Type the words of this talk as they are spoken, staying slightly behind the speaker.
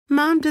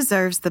Mom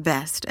deserves the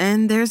best,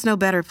 and there's no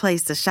better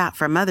place to shop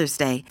for Mother's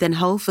Day than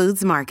Whole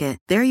Foods Market.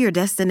 They're your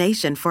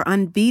destination for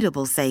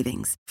unbeatable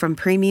savings, from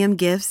premium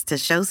gifts to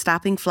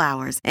show-stopping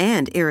flowers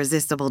and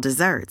irresistible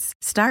desserts.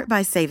 Start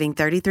by saving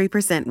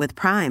 33% with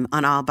Prime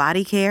on all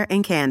body care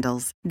and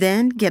candles.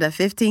 Then get a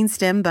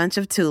 15-stem bunch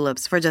of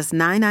tulips for just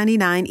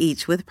 $9.99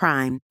 each with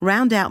Prime.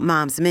 Round out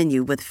Mom's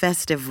menu with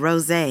festive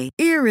rosé,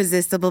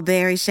 irresistible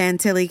berry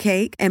chantilly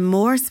cake, and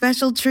more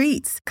special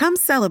treats. Come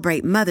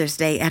celebrate Mother's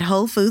Day at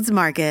Whole Foods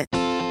Market.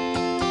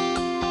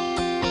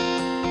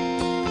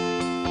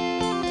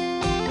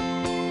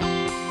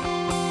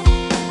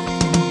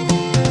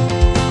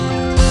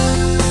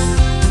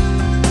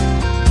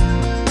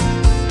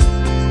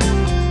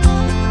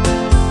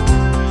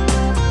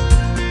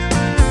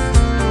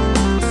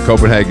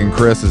 Copenhagen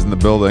Chris is in the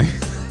building.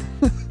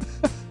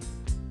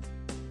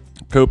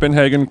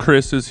 Copenhagen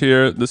Chris is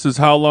here. This is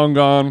How Long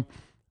Gone,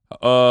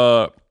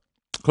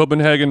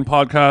 Copenhagen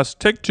podcast,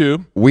 take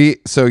 2.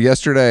 So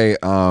yesterday,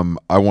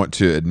 I want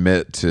to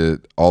admit to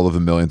all of the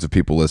millions of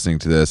people listening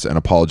to this and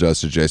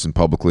apologize to Jason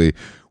publicly.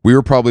 We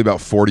were probably about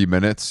 40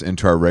 minutes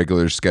into our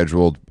regular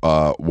scheduled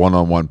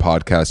one-on-one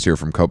podcast here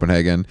from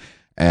Copenhagen,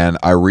 and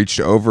I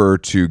reached over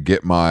to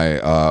get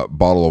my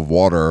bottle of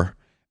water,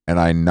 and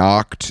I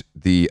knocked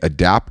the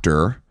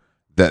adapter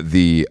that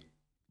the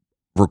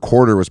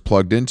recorder was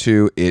plugged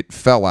into. It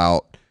fell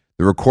out.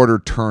 The recorder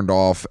turned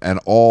off,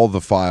 and all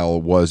the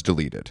file was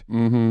deleted.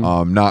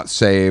 Not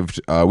saved.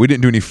 We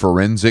didn't do any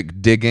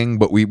forensic digging,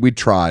 but we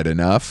tried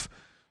enough.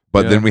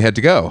 But then we had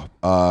to go.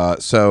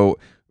 So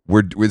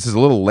this is a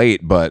little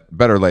late, but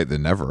better late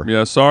than never.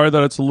 Yeah, sorry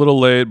that it's a little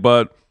late,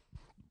 but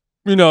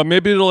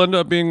maybe it'll end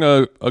up being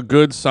a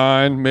good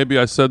sign. Maybe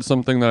I said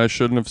something that I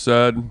shouldn't have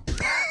said.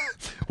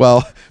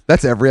 Well,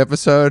 that's every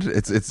episode.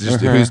 It's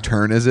just whose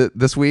turn is it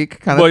this week?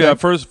 Kind of. Well, yeah.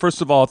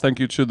 First of all, thank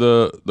you to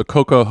the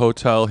Coco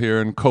Hotel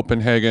here in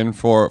Copenhagen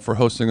for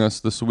hosting us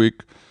this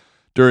week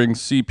during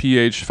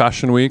CPH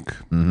Fashion Week.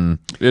 Mm-hmm.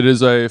 It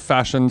is a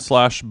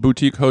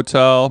fashion/boutique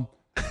hotel.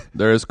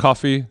 There is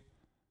coffee.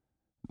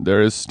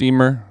 There is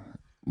steamer.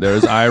 There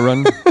is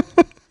iron.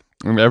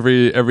 And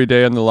every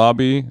day in the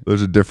lobby,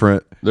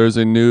 there's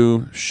a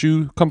new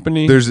shoe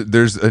company.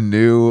 There's a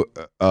new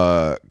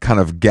kind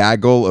of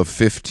gaggle of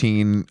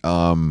 15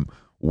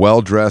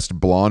 well-dressed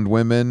blonde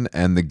women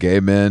and the gay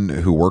men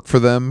who work for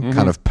them,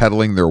 kind of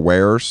peddling their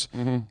wares.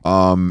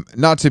 But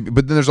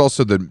then there's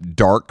also the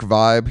dark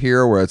vibe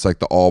here, where it's like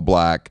the all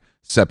black,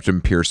 septum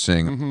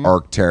piercing,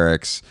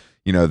 Arc'teryx,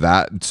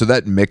 so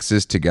that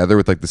mixes together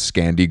with like the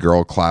Scandi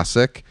Girl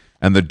classic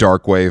and the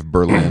dark wave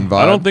Berlin vibe.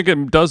 I don't think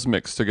it does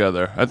mix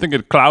together. I think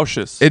it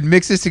clashes. It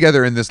mixes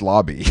together in this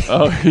lobby.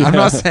 Oh, yeah. I'm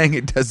not saying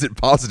it does it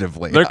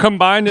positively. They're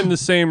combined in the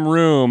same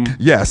room.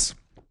 Yes.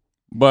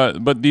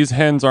 But these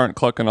hens aren't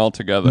clucking all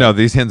together. No,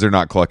 these hens are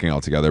not clucking all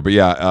together. But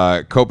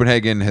yeah,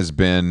 Copenhagen has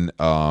been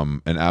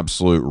an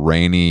absolute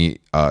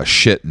rainy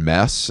shit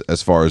mess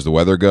as far as the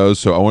weather goes.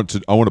 So I want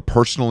to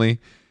personally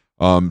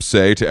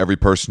say to every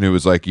person who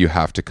is like, you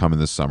have to come in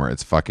this summer.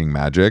 It's fucking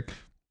magic.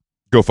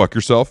 Go fuck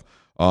yourself.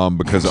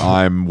 Because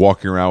I'm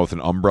walking around with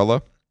an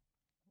umbrella.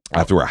 I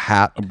have to wear a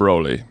hat. A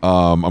Broly.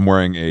 I'm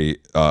wearing a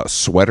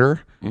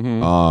sweater.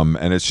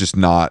 And it's just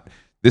not...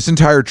 This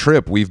entire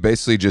trip, we've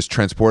basically just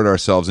transported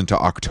ourselves into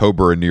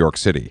October in New York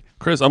City.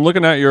 Chris, I'm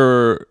looking at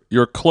your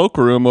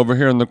cloakroom over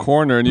here in the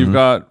corner, and you've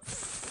got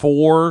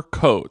 4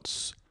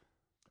 coats.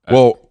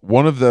 Well,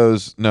 one of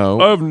those... No.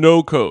 I have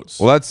no coats.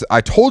 Well,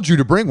 I told you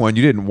to bring one.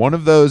 You didn't. One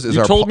of those is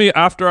You told me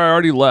after I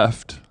already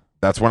left.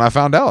 That's when I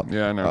found out.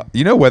 Yeah, I know.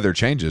 Weather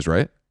changes,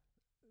 right?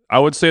 I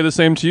would say the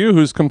same to you,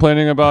 who's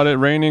complaining about it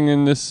raining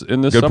in this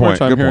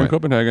summertime here in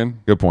Copenhagen.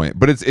 Good point.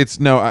 But it's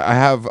no. I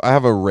have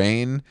a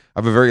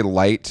very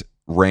light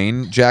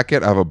rain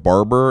jacket. I have a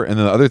Barber, and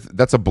then the other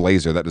that's a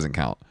blazer. That doesn't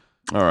count.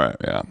 All right,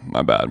 yeah,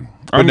 my bad.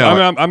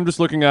 I'm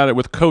just looking at it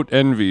with coat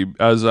envy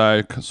as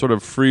I sort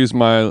of freeze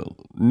my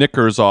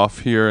knickers off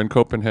here in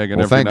Copenhagen.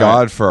 Well, every thank night.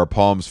 God for our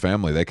Palms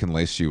family. They can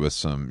lace you with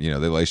some. They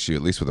lace you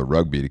at least with a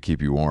rugby to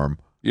keep you warm.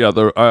 Yeah,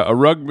 a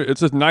rugby.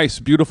 It's a nice,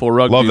 beautiful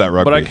rugby. Love that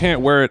rugby. But I can't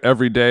wear it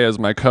every day as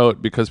my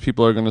coat because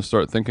people are going to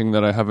start thinking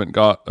that I haven't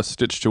got a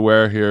stitch to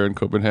wear here in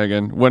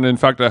Copenhagen. When in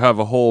fact I have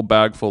a whole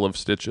bag full of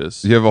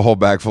stitches. You have a whole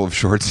bag full of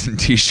shorts and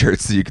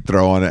t-shirts that you could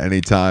throw on at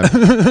any time.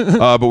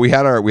 But we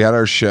had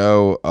our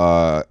show,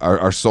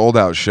 our sold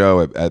out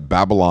show at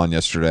Babylon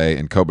yesterday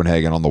in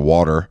Copenhagen on the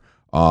water.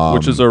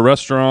 Which is a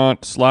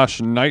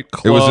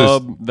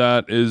restaurant/nightclub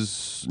that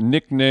is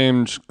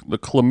nicknamed the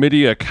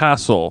Chlamydia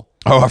Castle.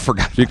 Oh, I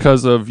forgot.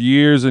 Because of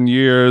years and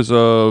years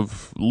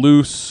of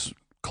loose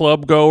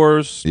club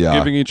goers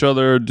giving each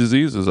other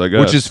diseases, I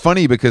guess. Which is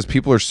funny because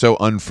people are so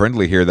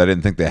unfriendly here that I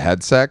didn't think they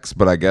had sex,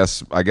 but I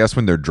guess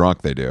when they're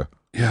drunk they do.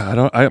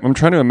 Yeah, I'm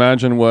trying to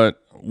imagine what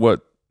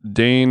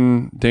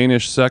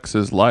Danish sex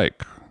is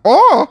like.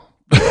 Oh.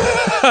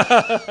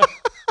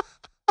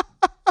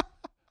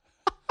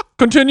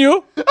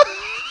 Continue.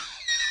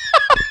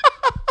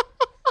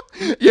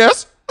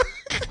 Yes.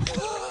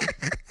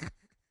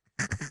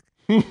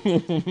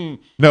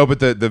 No, but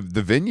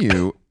the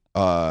venue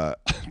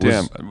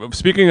Damn.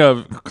 Speaking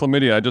of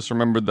chlamydia, I just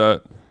remembered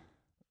that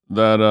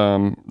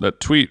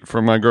tweet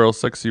from my girl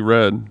Sexy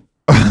Red.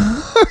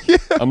 Yeah.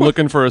 I'm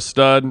looking for a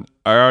stud.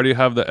 I already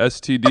have the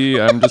STD.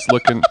 I'm just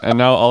looking, and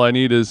now all I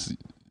need is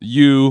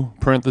U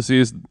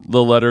parentheses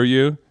the letter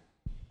U,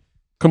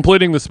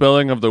 completing the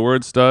spelling of the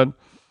word stud.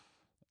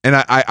 And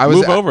I was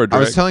Move over, I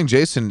was Drake. telling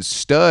Jason,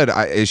 stud.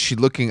 Is she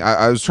looking?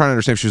 I was trying to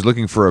understand if she was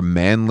looking for a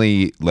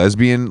manly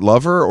lesbian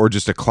lover or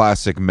just a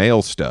classic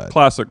male stud.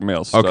 Classic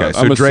male stud. Okay, so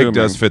I'm Drake assuming.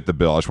 does fit the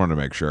bill. I just wanted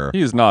to make sure.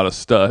 He's not a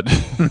stud.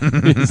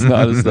 He's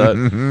not a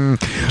stud.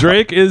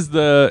 Drake is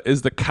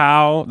the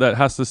cow that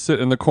has to sit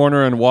in the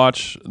corner and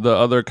watch the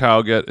other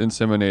cow get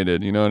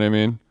inseminated. You know what I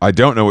mean? I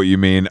don't know what you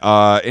mean.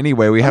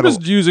 Anyway, we I'm had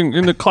just using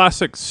in the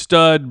classic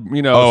stud.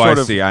 You know, Oh, sort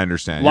I of see. I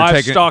understand.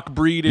 livestock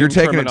breeding. You're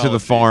taking it to the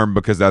terminology. farm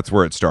because that's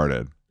where it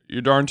started.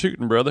 You're darn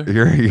tootin', brother.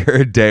 You're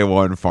a day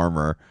one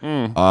farmer.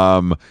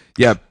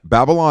 Yeah,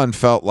 Babylon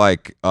felt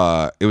like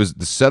it was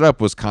the setup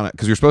was kind of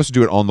because you're supposed to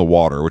do it on the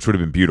water, which would have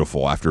been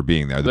beautiful after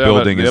being there. The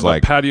building they is have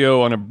like a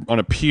patio on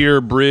a pier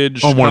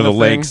bridge on one of kind the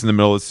thing. lakes in the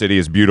middle of the city.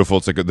 Is beautiful.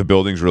 It's like the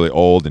building's really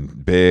old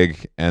and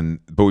big,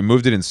 but we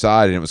moved it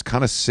inside and it was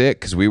kind of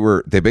sick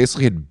because they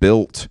basically had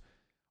built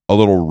a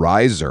little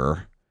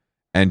riser.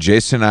 And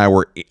Jason and I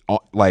were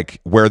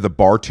like where the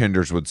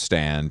bartenders would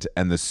stand,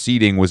 and the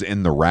seating was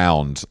in the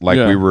round, like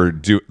Yeah. we were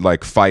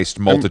like Feist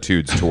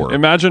Multitudes tour.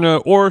 Imagine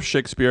or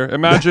Shakespeare.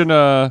 Imagine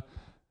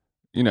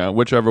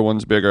whichever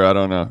one's bigger. I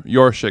don't know.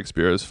 Your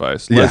Shakespeare is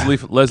Feist. Yeah.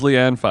 Leslie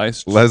Ann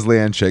Feist. Leslie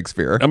Ann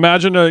Shakespeare.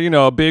 Imagine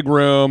a big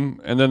room,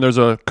 and then there's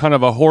a kind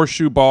of a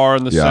horseshoe bar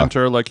in the Yeah.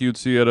 center, like you'd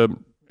see at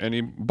any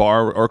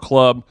bar or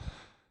club.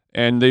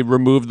 And they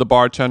removed the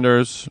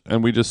bartenders,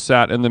 and we just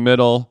sat in the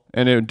middle,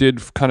 and it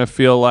did kind of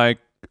feel like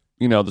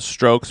the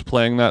Strokes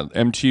playing that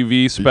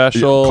MTV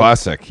special.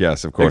 Classic,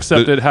 yes, of course.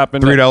 Except it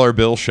happened $3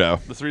 bill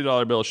show. the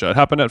 $3 bill show. It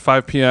happened at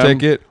 5 p.m.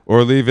 Take it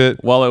or leave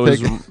it. while it was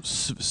Take it.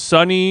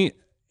 sunny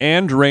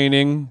and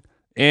raining,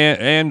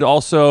 and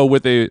also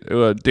with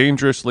a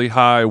dangerously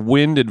high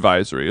wind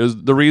advisory. It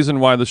was the reason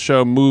why the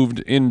show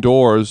moved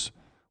indoors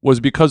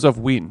was because of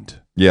wind.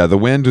 Yeah, the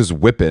wind was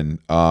whipping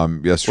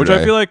yesterday. Which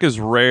I feel like is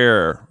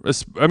rare.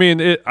 I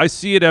mean, I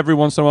see it every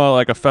once in a while,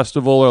 like a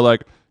festival or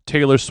like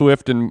Taylor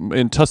Swift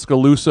in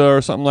Tuscaloosa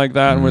or something like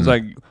that. And it's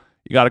like,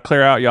 you got to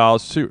clear out, y'all.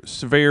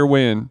 Severe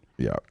wind.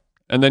 Yeah.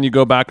 And then you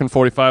go back in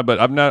 45.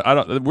 But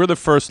we're the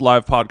first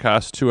live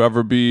podcast to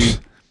ever be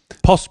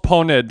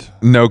postponed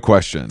No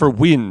question. for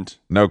wind.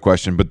 No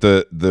question. But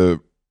the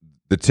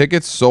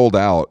tickets sold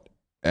out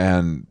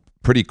and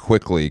pretty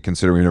quickly,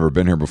 considering we've never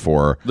been here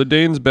before. The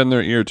Danes bend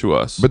their ear to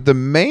us. But the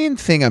main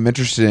thing I'm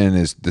interested in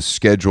is the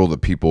schedule that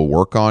people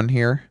work on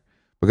here.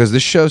 Because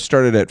this show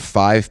started at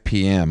 5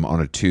 p.m.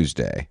 on a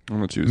Tuesday.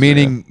 On a Tuesday,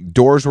 Meaning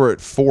doors were at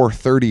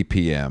 4:30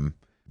 p.m.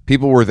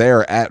 People were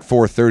there at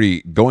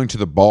 4:30 going to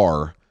the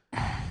bar,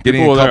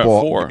 getting People a were there at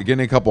couple 4. getting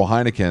a couple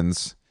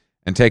Heinekens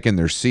and taking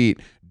their seat.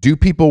 Do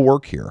people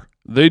work here?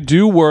 They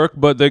do work,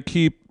 but they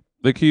keep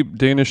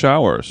Danish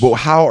hours. Well,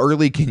 how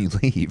early can you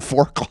leave?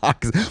 4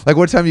 o'clock? Like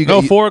what time you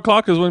go? No, 4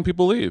 o'clock is when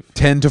people leave.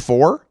 10 to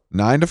 4?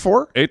 9 to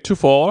 4? 8 to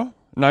 4,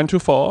 9 to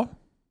 4.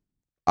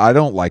 I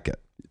don't like it.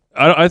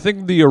 I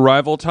think the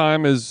arrival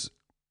time is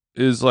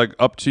like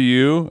up to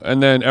you,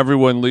 and then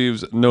everyone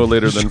leaves no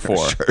later than 4.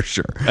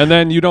 Sure. And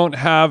then you don't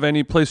have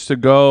any place to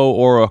go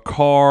or a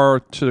car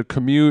to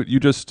commute.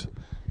 You just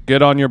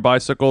get on your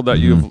bicycle that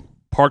you've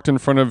parked in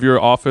front of your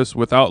office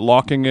without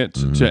locking it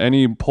to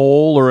any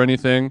pole or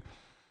anything.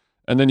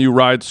 And then you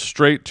ride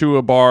straight to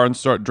a bar and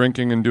start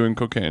drinking and doing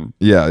cocaine.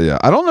 Yeah.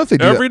 I don't know if they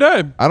do Every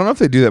day. I don't know if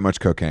they do that much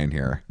cocaine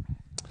here.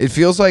 It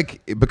feels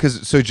like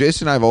so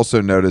Jason and I have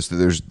also noticed that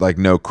there's like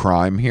no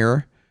crime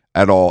here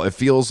at all. It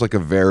feels like a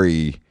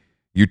very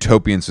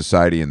utopian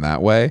society in that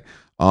way.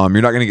 You're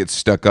not going to get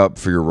stuck up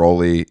for your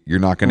rollie. You're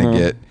not going to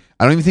get.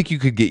 I don't even think you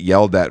could get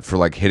yelled at for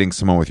like hitting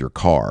someone with your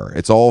car.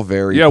 It's all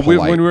very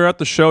polite. When we were at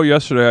the show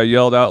yesterday, I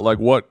yelled out like,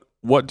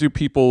 "What do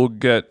people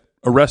get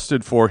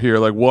arrested for here?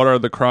 Like, what are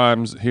the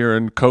crimes here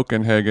in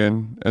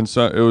Copenhagen?" And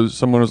so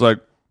someone was like,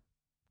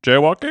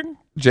 "Jaywalking."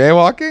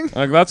 Jaywalking?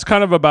 Like that's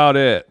kind of about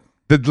it.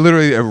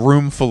 Literally a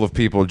room full of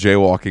people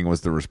jaywalking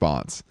was the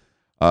response.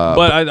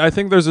 But I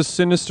think there's a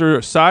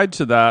sinister side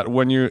to that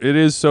when it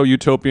is so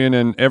utopian,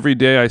 and every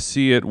day I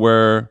see it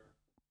where,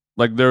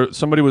 like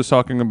somebody was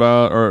talking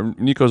about, or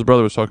Nico's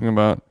brother was talking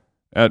about,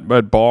 at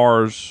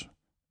bars,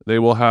 they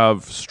will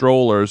have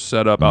strollers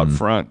set up out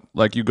front.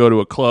 Like you go to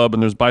a club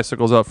and there's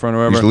bicycles out front or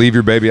You whatever. just leave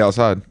your baby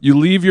outside. You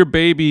leave your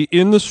baby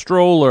in the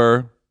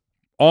stroller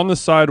on the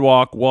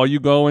sidewalk while you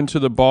go into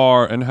the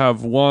bar and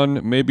have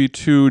 1, maybe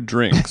 2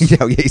 drinks.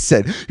 Yeah, he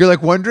said. You're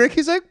like, 1 drink?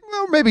 He's like,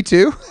 well, maybe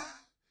 2.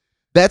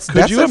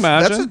 Could you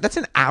imagine? That's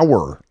an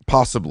hour,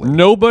 possibly.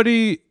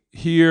 Nobody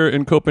here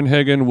in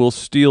Copenhagen will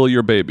steal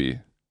your baby.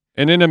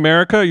 And in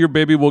America, your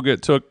baby will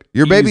get took.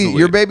 Your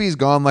easily. baby's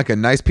gone like a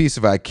nice piece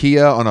of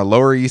IKEA on a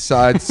Lower East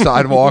Side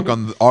sidewalk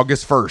on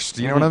August 1st.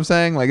 You know what I'm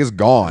saying? Like, it's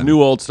gone. New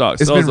old stock.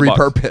 It's Sells been the box.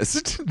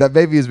 repurposed. That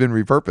baby has been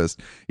repurposed.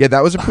 Yeah,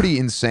 that was a pretty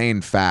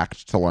insane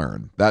fact to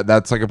learn.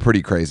 That's like a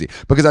pretty crazy.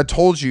 Because I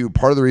told you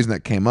part of the reason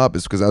that came up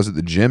is because I was at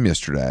the gym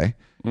yesterday.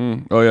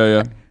 Oh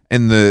yeah.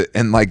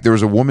 And like there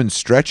was a woman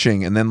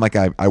stretching, and then like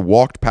I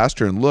walked past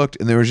her and looked,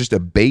 and there was just a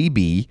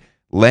baby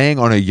laying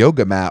on a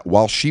yoga mat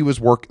while she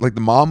was like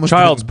the mom was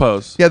Child's doing,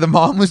 pose. Yeah, the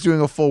mom was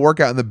doing a full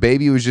workout, and the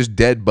baby was just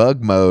dead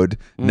bug mode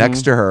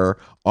next to her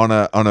on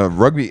a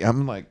rugby.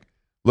 I'm like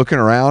looking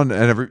around,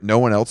 and no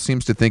one else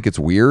seems to think it's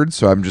weird.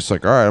 So I'm just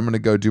like, all right, I'm gonna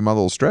go do my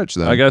little stretch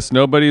then. I guess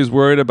nobody's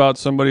worried about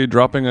somebody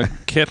dropping a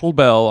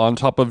kettlebell on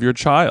top of your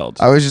child.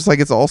 I was just like,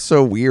 it's all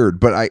so weird.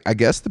 But I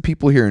guess the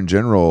people here in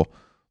general,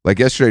 like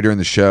yesterday during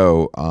the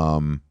show,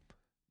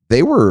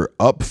 they were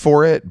up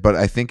for it, but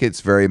I think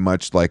it's very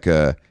much like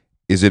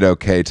is it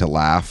okay to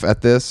laugh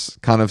at this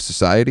kind of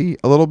society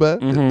a little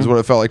bit is what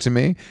it felt like to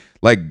me.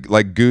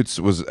 Like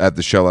Goots was at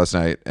the show last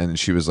night, and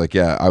she was like,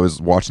 yeah, I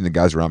was watching the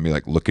guys around me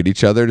like look at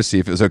each other to see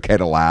if it was okay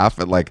to laugh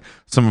at like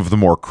some of the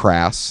more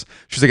crass.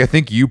 She's like, I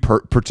think you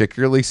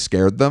particularly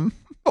scared them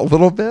a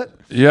little bit.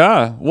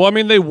 Yeah. Well, I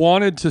mean, they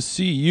wanted to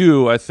see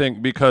you, I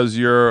think, because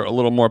you're a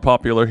little more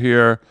popular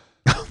here.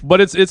 But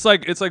it's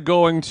like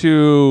going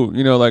to,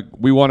 like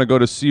we want to go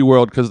to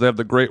SeaWorld because they have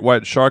the great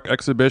white shark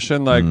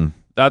exhibition. Like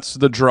that's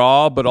the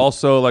draw, but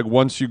also like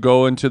once you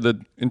go into the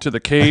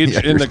cage,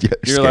 Yeah,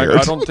 you're like,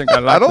 I don't think I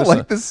like I don't this.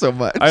 like this so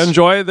much. I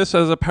enjoy this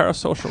as a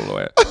parasocial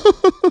way.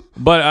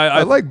 But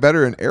I like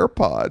better an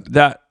AirPod.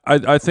 that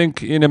I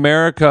think in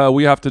America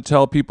we have to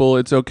tell people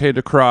it's okay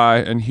to cry,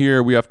 and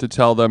here we have to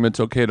tell them it's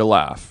okay to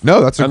laugh.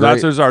 No, that's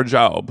that's our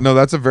job. No,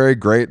 that's a very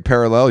great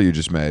parallel you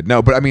just made.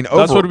 No, but I mean,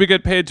 That's what we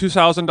get paid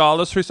 $2,000,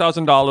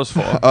 $3,000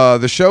 for.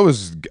 The show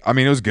was. I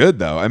mean, it was good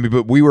though. I mean,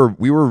 but we were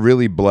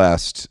really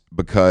blessed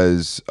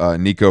because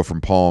Nico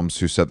from Palms,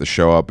 who set the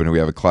show up and who we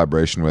have a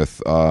collaboration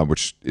with,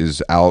 which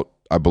is out,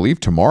 I believe,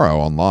 tomorrow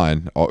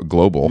online,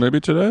 global.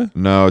 Maybe today.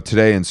 No,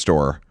 today in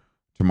store,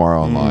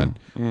 tomorrow online.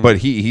 But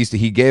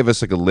he gave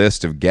us like a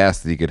list of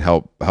guests that he could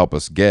help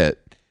us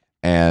get,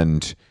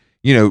 and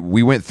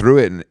we went through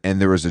it,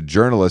 and there was a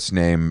journalist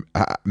named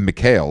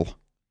Mikael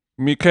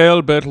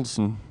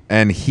Bertelsen,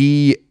 and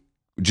he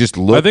just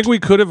looked. I think we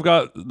could have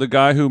got the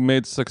guy who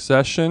made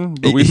Succession,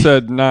 but we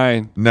said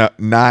nay.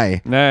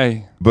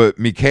 Nay. But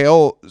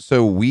Mikael,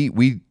 so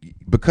we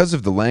because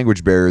of the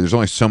language barrier, there's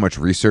only so much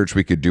research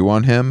we could do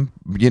on him,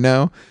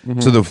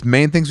 So the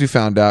main things we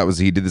found out was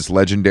he did this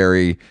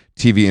legendary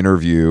TV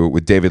interview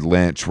with David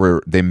Lynch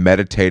where they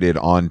meditated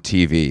on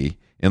TV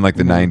in like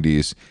the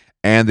 90s,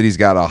 and that he's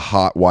got a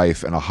hot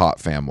wife and a hot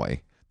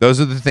family.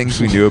 Those are the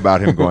things we knew about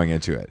him going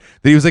into it.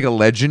 That he was like a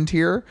legend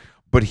here,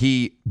 but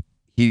he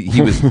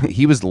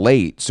was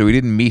late, so we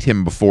didn't meet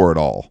him before at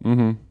all.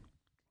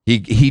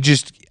 He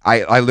just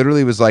I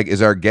literally was like,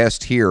 is our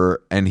guest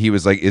here? And he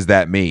was like, is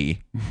that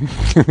me?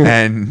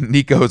 And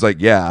Nico was like,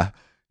 yeah.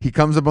 He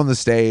comes up on the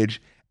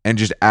stage and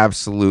just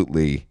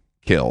absolutely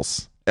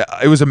kills.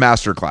 It was a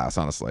masterclass,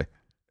 honestly.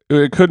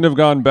 It couldn't have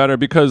gone better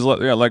because,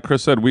 like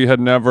Chris said, we had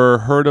never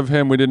heard of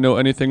him. We didn't know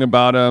anything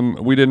about him.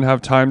 We didn't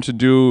have time to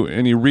do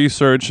any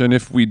research, and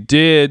if we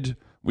did,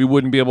 we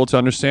wouldn't be able to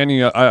understand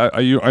you.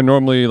 I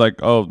normally like,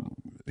 oh,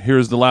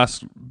 here's the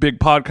last big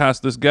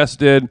podcast this guest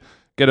did.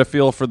 Get a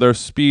feel for their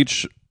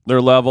speech,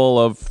 their level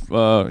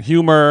of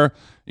humor,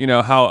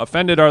 how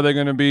offended are they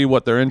going to be,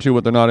 what they're into,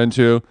 what they're not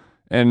into.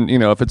 And,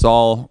 if it's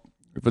all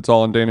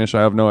in Danish,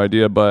 I have no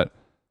idea. But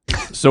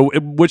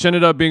which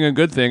ended up being a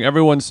good thing.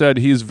 Everyone said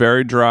he's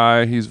very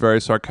dry. He's very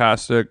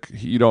sarcastic.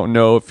 You don't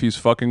know if he's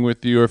fucking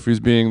with you or if he's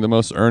being the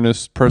most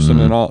earnest person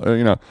and all,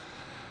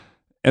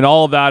 and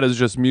all of that is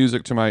just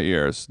music to my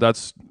ears.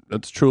 That's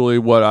truly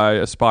what I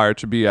aspire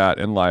to be at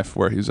in life,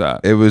 where he's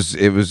at. It was,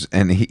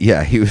 and he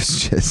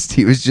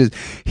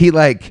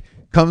like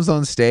comes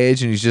on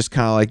stage and he's just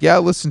kind of like, yeah,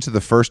 listen to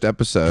the first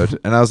episode.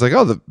 And I was like,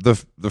 oh,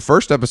 the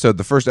first episode,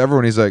 the first ever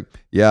one. He's like,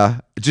 yeah,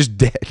 just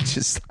dead.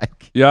 Just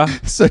like, yeah,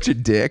 such a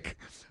dick.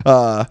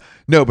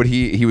 No, but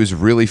he was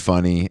really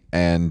funny.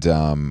 And,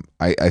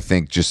 I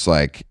think just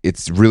like,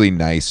 it's really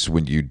nice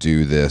when you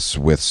do this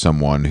with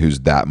someone who's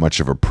that much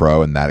of a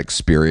pro and that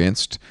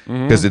experienced,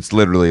 because it's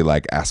literally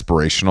like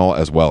aspirational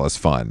as well as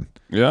fun.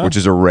 Yeah. Which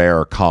is a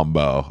rare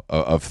combo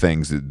of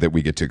things that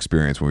we get to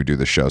experience when we do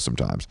the show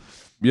sometimes.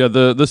 Yeah,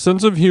 the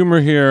sense of humor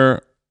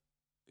here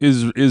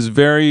is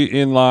very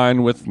in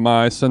line with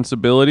my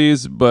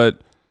sensibilities,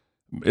 but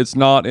it's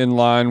not in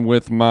line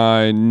with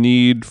my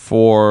need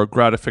for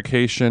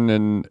gratification.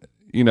 And,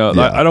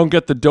 I don't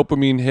get the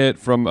dopamine hit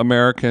from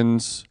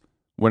Americans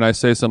when I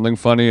say something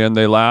funny and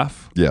they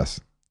laugh. Yes.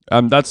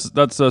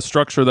 That's a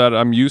structure that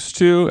I'm used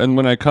to. And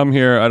when I come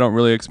here, I don't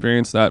really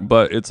experience that,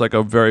 but it's like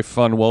a very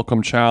fun,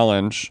 welcome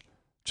challenge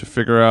to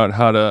figure out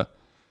how to,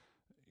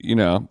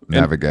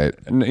 navigate.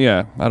 And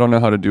I don't know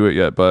how to do it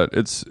yet, but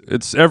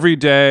it's every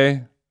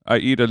day I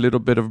eat a little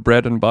bit of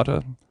bread and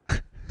butter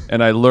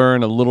and I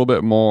learn a little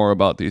bit more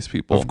about these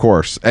people. Of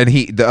course. And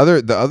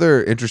the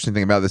other interesting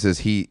thing about this is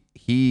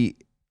he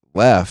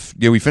left.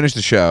 We finished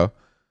the show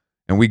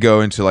and we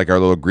go into like our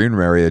little green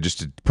room area just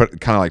to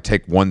kind of like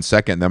take 1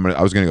 second. Then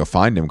I was going to go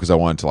find him because I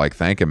wanted to like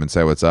thank him and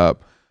say what's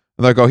up.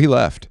 And they're like, oh, he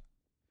left.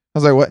 I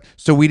was like, what?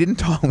 So we didn't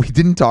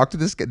talk to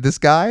this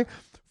guy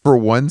for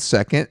 1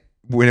 second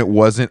when it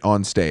wasn't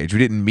on stage. We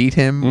didn't meet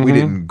him. Mm-hmm. We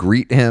didn't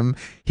greet him.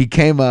 He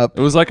came up.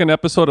 It was like an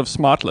episode of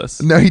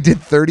Smartless. No, he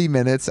did 30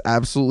 minutes,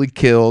 absolutely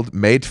killed,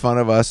 made fun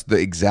of us the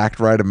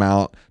exact right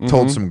amount,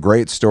 told some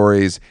great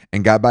stories,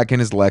 and got back in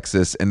his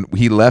Lexus. And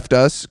he left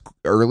us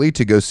early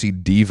to go see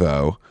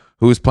Devo,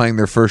 who was playing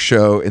their first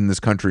show in this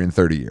country in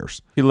 30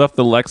 years. He left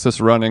the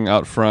Lexus running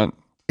out front.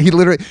 He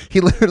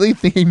literally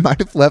think he might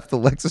have left the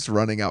Lexus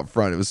running out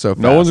front. It was so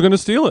fast. No one's going to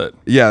steal it.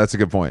 Yeah, that's a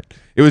good point.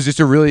 It was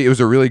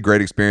a really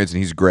great experience, and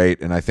he's great.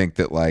 And I think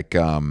that like,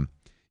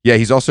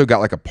 he's also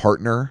got like a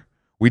partner.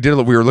 We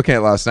were looking at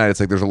it last night. It's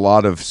like there's a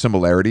lot of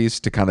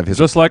similarities to kind of his.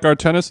 Just like our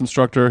tennis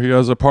instructor, he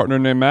has a partner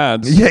named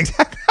Mads. Yeah,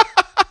 exactly.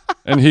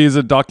 And he's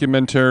a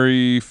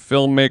documentary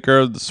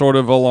filmmaker, sort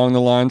of along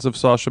the lines of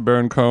Sacha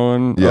Baron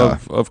Cohen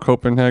of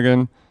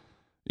Copenhagen.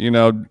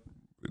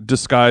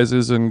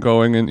 Disguises and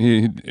going, and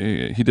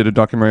he did a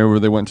documentary where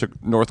they went to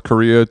North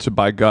Korea to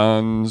buy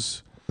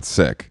guns. That's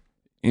sick.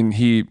 And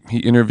he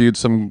interviewed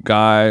some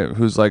guy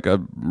who's like a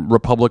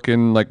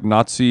Republican, like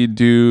Nazi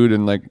dude,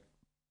 and like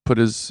put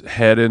his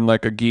head in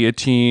like a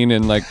guillotine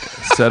and like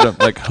set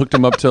up, like hooked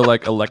him up to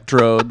like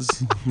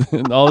electrodes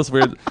and all this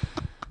weird.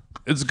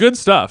 It's good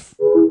stuff.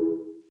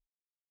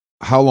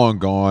 How Long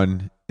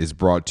Gone is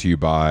brought to you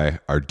by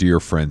our dear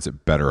friends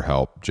at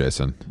BetterHelp,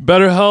 Jason.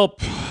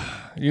 BetterHelp.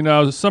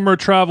 The summer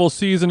travel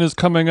season is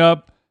coming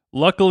up.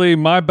 Luckily,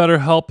 my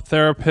BetterHelp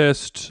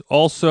therapist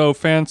also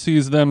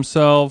fancies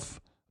themselves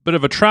a bit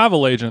of a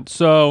travel agent.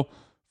 So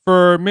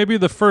for maybe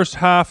the first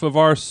half of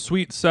our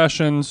sweet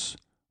sessions,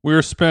 we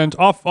were spent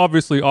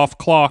obviously off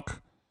clock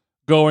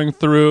going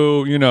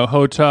through,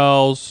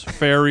 hotels,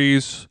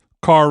 ferries,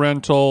 car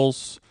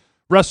rentals,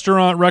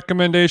 restaurant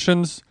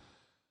recommendations.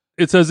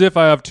 It's as if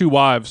I have two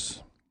wives.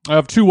 I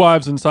have two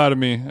wives inside of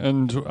me,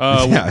 and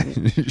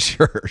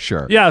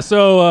sure. Yeah,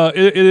 so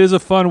it is a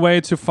fun way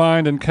to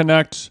find and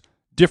connect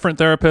different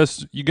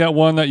therapists. You get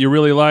one that you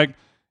really like.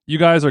 You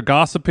guys are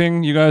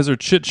gossiping. You guys are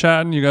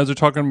chit-chatting. You guys are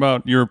talking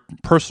about your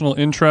personal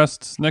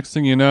interests. Next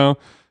thing you know,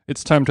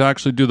 it's time to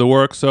actually do the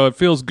work. So it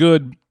feels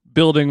good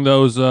building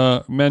those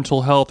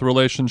mental health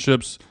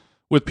relationships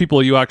with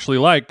people you actually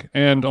like.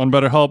 And on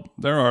BetterHelp,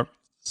 there are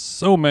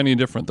so many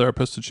different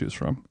therapists to choose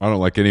from. I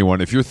don't like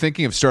anyone. If you're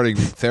thinking of starting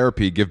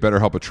therapy, give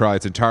BetterHelp a try.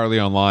 It's entirely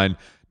online,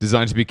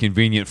 designed to be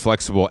convenient,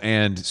 flexible,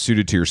 and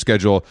suited to your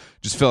schedule.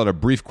 Just fill out a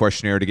brief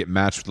questionnaire to get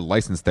matched with a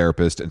licensed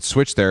therapist and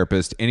switch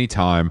therapist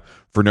anytime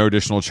for no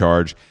additional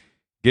charge.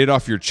 Get it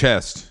off your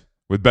chest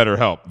with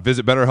BetterHelp.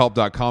 Visit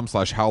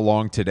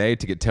BetterHelp.com/howlong today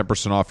to get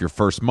 10% off your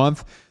first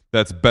month.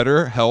 That's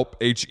BetterHelp,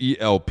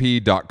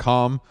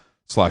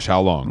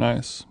 HELP.com/howlong.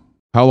 Nice.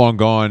 How Long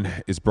Gone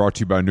is brought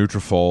to you by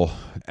Nutrafol.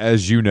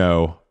 As you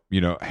know,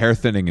 hair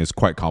thinning is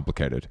quite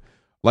complicated.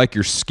 Like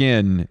your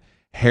skin,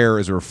 hair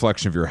is a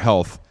reflection of your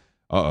health.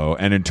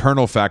 And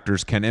internal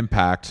factors can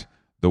impact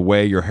the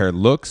way your hair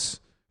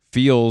looks,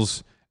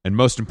 feels, and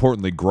most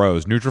importantly,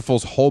 grows.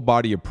 Nutrafol's whole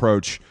body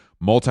approach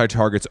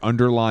multi-targets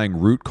underlying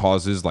root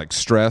causes like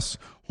stress,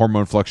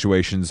 hormone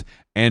fluctuations,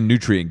 and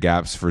nutrient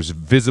gaps for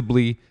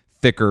visibly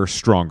thicker,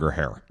 stronger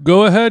hair.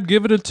 Go ahead,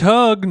 give it a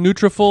tug.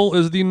 Nutrafol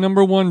is the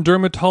 #1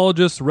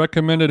 dermatologist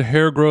recommended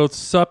hair growth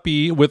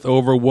suppy with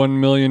over 1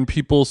 million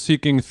people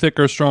seeking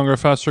thicker, stronger,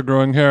 faster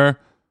growing hair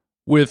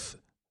with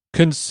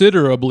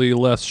considerably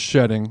less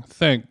shedding.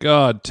 Thank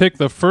God. Take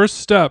the first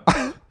step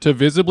to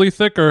visibly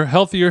thicker,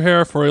 healthier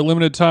hair for a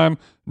limited time.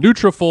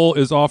 Nutrafol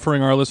is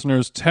offering our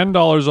listeners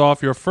 $10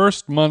 off your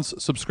first month's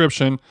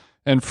subscription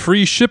and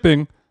free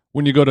shipping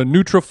when you go to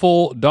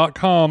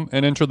Nutrafol.com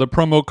and enter the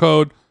promo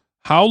code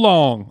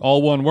HOWLONG,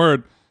 all one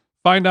word.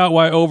 Find out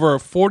why over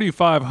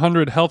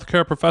 4,500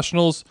 healthcare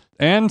professionals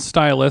and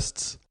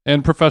stylists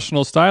and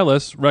professional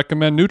stylists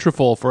recommend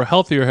Nutrafol for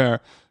healthier hair.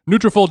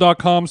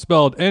 Nutrafol.com,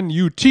 spelled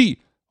Nutrafol.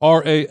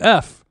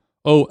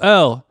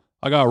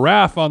 I got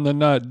RAF on the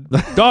nut.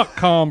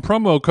 .com,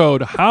 promo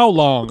code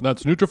HOWLONG.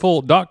 That's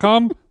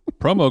Nutrafol.com,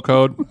 promo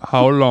code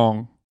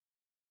HOWLONG.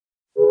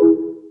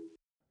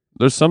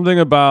 There's something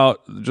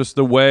about just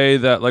the way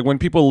that, like, when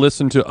people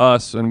listen to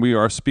us and we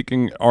are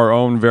speaking our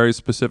own very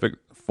specific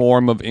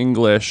form of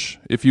English,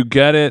 if you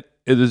get it,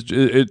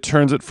 it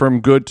turns it from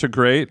good to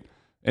great.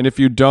 And if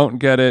you don't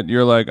get it,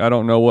 you're like, I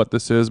don't know what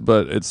this is,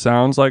 but it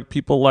sounds like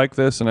people like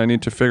this and I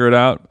need to figure it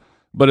out.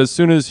 But as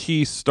soon as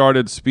he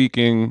started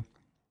speaking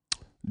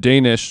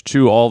Danish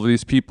to all of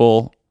these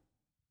people,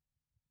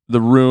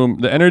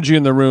 the energy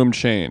in the room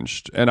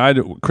changed. And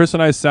Chris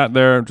and I sat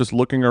there just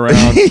looking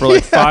around for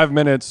like 5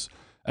 minutes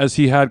as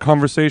he had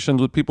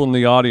conversations with people in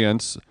the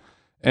audience,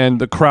 and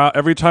the crowd,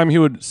 every time he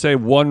would say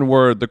one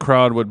word, the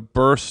crowd would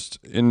burst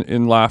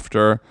in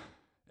laughter.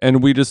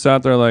 And we just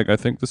sat there like, I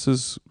think this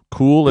is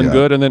cool and Yeah.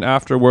 good. And then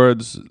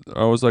afterwards,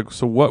 I was like,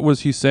 so what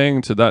was he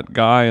saying to that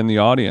guy in the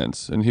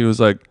audience? And he was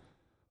like,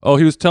 oh,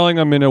 he was telling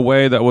him in a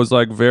way that was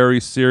like very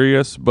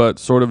serious, but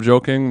sort of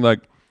joking, like,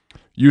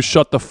 you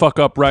shut the fuck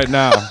up right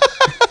now.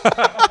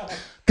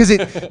 Because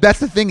that's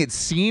the thing. It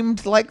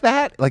seemed like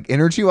that, like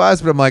energy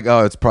wise, but I'm like,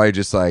 oh, it's probably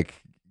just like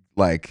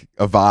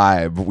a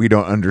vibe we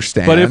don't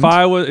understand. But if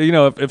I was,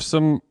 if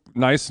some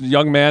nice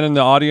young man in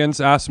the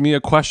audience asked me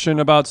a question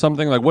about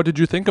something, like, what did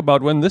you think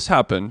about when this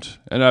happened?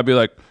 And I'd be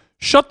like,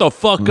 shut the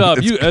fuck up.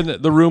 And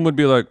the room would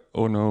be like,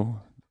 oh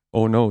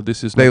no,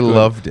 this is not they good.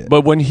 loved it.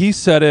 But when he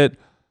said it,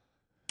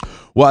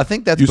 well, I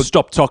think that's you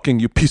stop talking,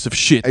 you piece of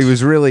shit. it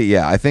was really,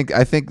 yeah. I think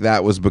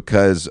that was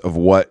because of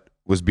what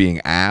was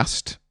being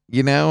asked,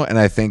 and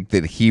I think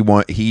that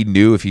he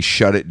knew if he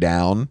shut it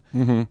down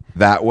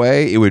that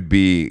way, it would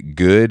be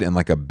good and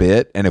like a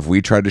bit. And if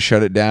we tried to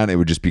shut it down, it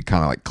would just be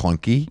kind of like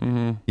clunky,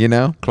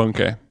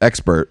 Clunky.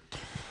 Expert.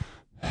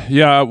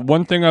 Yeah,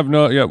 one thing I've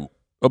known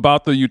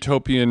about the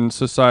utopian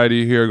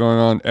society here going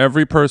on,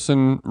 every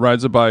person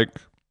rides a bike,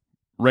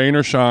 rain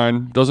or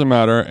shine, doesn't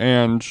matter,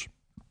 and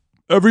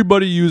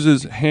everybody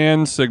uses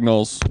hand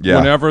signals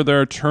whenever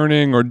they're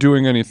turning or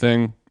doing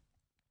anything.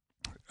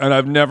 And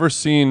I've never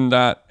seen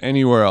that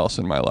anywhere else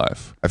in my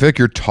life. I feel like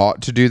you're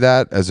taught to do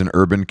that as an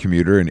urban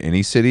commuter in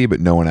any city, but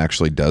no one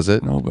actually does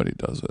it. Nobody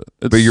does it.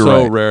 It's But you're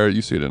so right. rare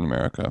you see it in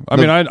America. I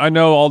mean, I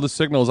know all the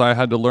signals. I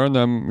had to learn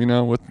them,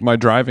 with my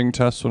driving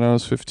test when I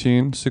was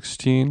 15,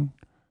 16.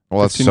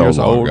 Well, that's 15 so years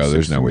long old, ago.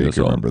 There's no 16 way you years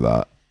can old. remember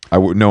that.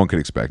 No one could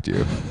expect you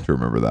to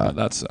remember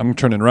that. I'm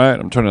turning right.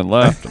 I'm turning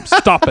left. I'm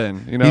stopping.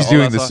 He's all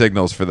doing that the stuff.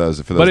 signals for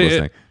those But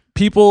listening.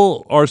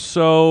 People are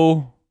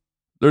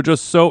they're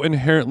just so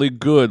inherently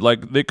good.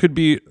 Like they could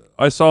be,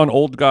 I saw an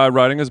old guy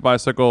riding his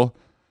bicycle.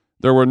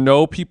 There were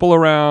no people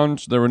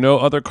around. There were no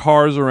other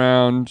cars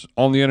around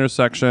on the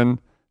intersection.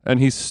 And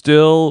he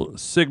still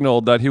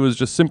signaled that he was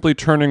just simply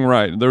turning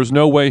right. There was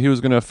no way he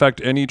was going to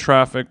affect any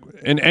traffic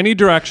in any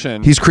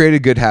direction. He's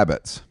created good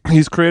habits.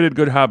 He's created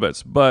good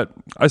habits. But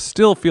I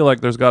still feel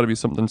like there's got to be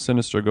something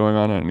sinister going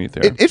on underneath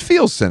here. It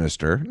feels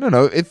sinister.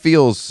 No, it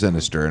feels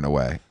sinister in a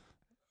way.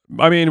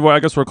 I mean, well, I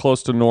guess we're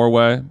close to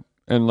Norway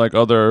and like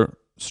other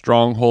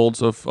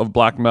strongholds of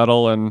black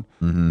metal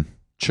and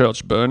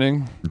church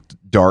burning.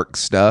 Dark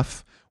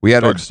stuff. We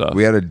had stuff.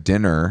 We had a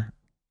dinner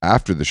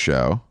after the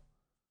show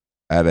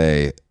at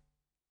a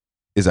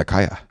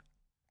izakaya,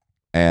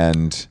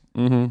 and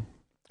Well,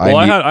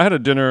 I had a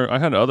dinner. I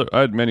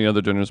had many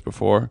other dinners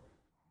before.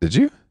 Did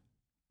you?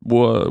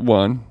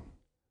 One,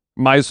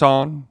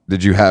 Maison.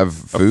 Did you have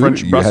food?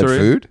 French You had brasserie.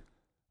 food?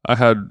 I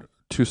had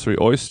 2-3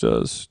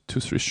 oysters,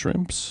 2-3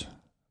 shrimps.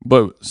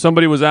 But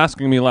somebody was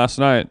asking me last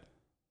night,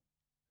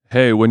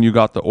 hey, when you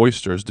got the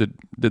oysters, did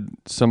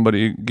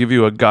somebody give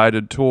you a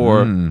guided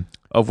tour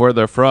of where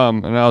they're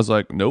from? And I was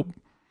like, nope.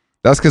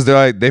 That's because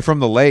they're from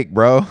the lake,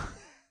 bro.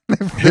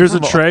 Here's a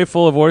tray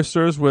full of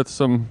oysters with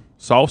some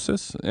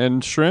sauces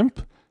and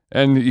shrimp,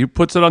 and he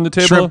puts it on the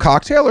table. Shrimp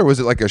cocktail, or was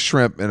it like a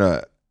shrimp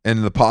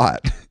in the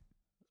pot?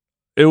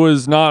 It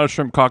was not a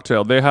shrimp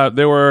cocktail. They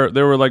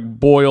were like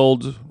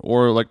boiled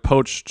or like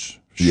poached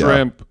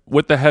shrimp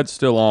with the head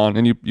still on,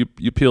 and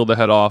you peel the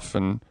head off,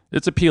 and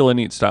it's a peel and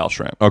eat style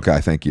shrimp. Okay,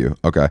 thank you.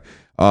 Okay,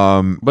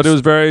 But it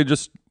was very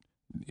just,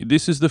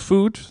 this is the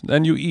food,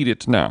 and you eat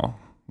it now,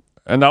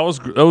 and that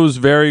was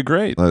very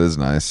great. that is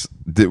nice.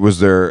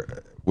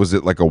 Was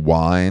it like a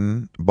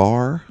wine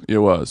bar? It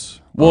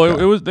was. Well,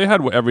 Okay. it was. They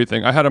had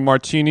everything. I had a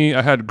martini.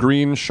 I had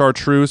green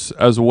chartreuse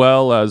as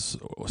well as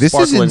This is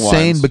sparkling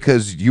insane wines.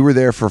 because you were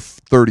there for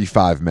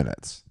 35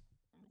 minutes.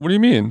 What do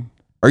you mean?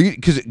 Are you?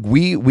 Because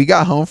we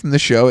got home from the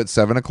show at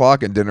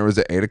 7:00 and dinner was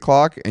at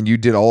 8:00, and you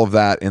did all of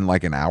that in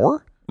like an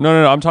hour.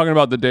 No. I'm talking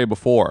about the day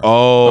before.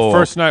 Oh, The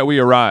first night we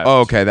arrived.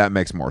 Oh, okay, that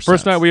makes more sense.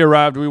 First night we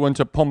arrived, we went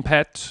to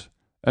Pompette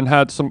and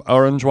had some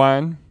orange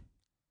wine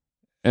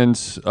and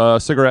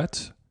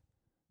cigarette.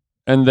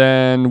 And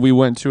then we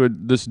went to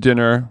this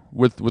dinner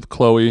with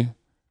Chloe,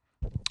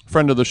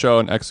 friend of the show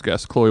and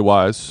ex-guest, Chloe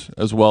Wise,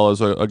 as well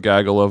as a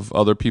gaggle of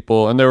other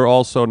people. And they were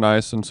all so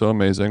nice and so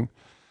amazing.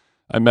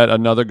 I met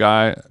another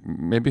guy,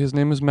 maybe his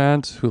name is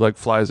Matt, who like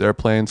flies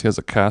airplanes. He has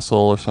a castle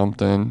or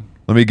something.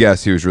 Let me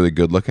guess, he was really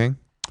good looking.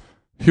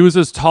 He was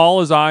as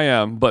tall as I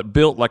am, but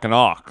built like an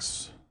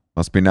ox.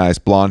 Must be nice.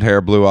 Blonde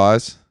hair, blue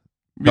eyes.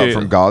 Cut Yeah.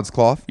 from God's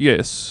cloth.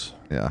 Yes.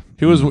 Yeah.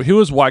 He was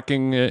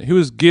Viking. He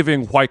was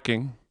giving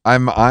Viking.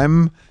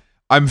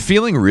 I'm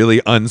feeling really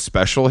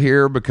unspecial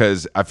here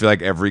because I feel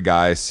like every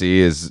guy I see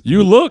is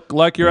You look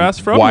like your ass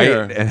from white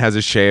here. and has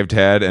a shaved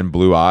head and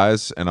blue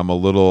eyes, and I'm a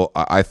little.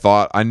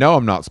 I know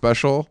I'm not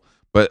special,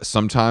 but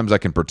sometimes I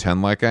can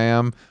pretend like I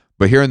am.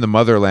 But here in the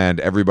motherland,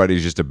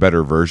 everybody's just a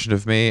better version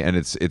of me, and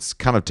it's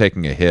kind of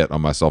taking a hit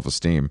on my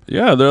self-esteem.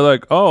 Yeah, they're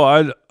like, oh,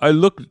 I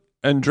look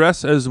and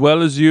dress as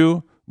well as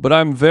you, but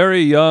I'm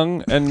very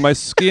young and my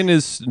skin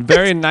is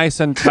very nice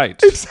and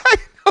tight.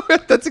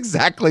 That's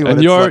exactly what And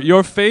it's like.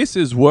 your face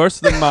is worse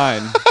than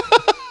mine.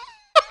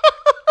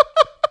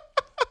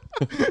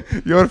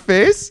 Your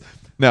face?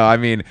 No, I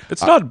mean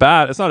It's not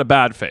bad. It's not a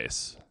bad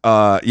face.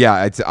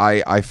 yeah,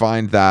 I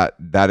find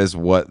that is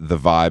what the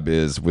vibe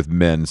is with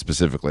men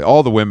specifically.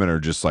 All the women are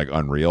just like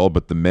unreal,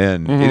 but the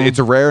men, it's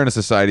a rare in a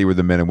society where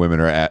the men and women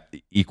are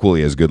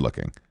equally as good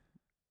looking.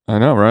 I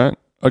know, right?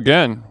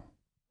 Again,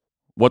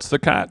 what's the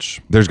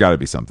catch? There's got to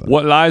be something.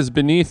 What lies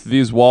beneath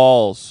these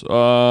walls? Okay,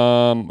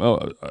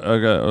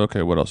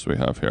 what else do we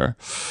have here?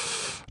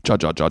 So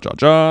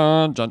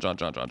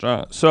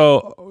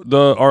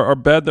our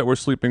bed that we're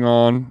sleeping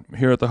on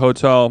here at the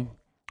hotel,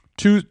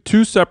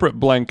 two separate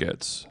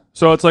blankets.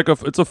 So it's like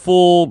it's a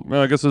full,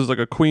 I guess it's like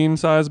a queen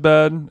size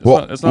bed.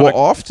 It's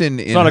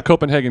not a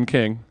Copenhagen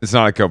king. It's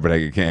not a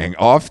Copenhagen king.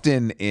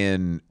 Often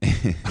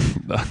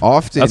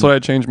that's what I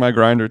changed my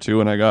grinder to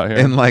when I got here.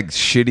 In like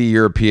shitty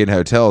European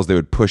hotels, they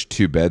would push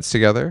two beds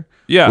together.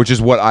 Yeah. Which is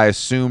what I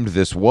assumed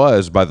this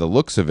was by the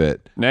looks of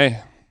it.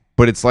 Nay.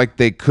 But it's like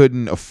they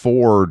couldn't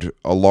afford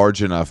a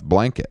large enough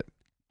blanket,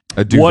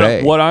 a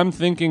duvet. What I'm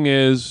thinking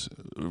is,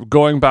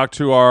 going back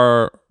to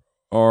our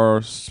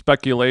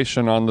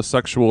speculation on the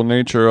sexual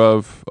nature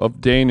of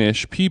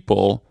Danish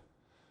people,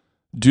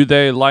 do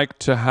they like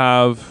to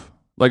have,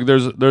 like,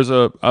 there's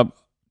a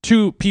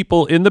two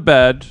people in the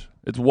bed,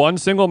 it's one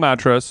single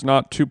mattress,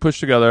 not two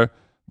pushed together,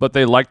 but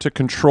they like to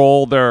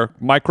control their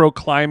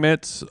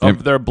microclimates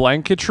of their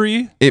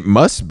blanketry? It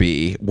must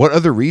be. What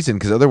other reason?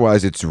 Because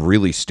otherwise it's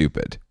really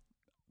stupid.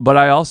 But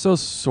I also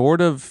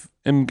sort of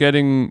am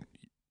getting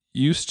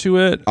used to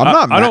it.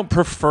 I don't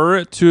prefer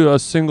it to a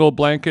single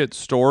blanket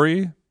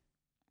story.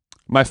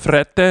 My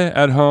frette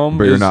at home.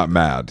 But you're not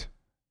mad.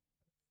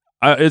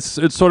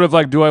 It's sort of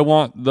like, do I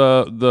want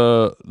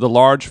the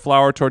large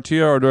flour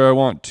tortilla or do I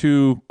want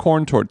two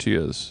corn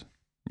tortillas?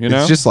 You know?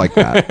 It's just like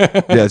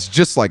that. Yeah, it's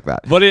just like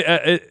that.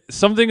 But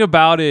something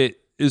about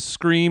it is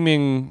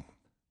screaming,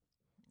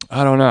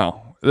 I don't know.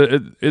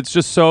 It's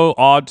just so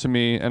odd to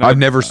me, and I've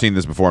never seen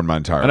this before in my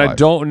entire life. And I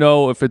don't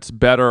know if it's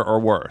better or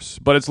worse.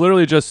 But it's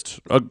literally just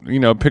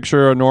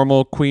picture a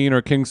normal queen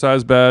or king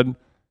size bed,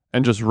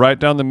 and just right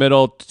down the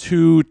middle,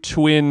 two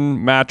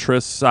twin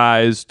mattress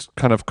sized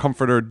kind of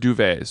comforter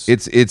duvets.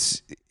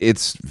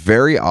 It's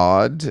very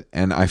odd,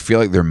 and I feel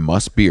like there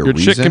must be a reason.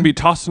 Your chick can be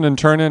tossing and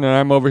turning, and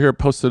I'm over here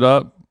posted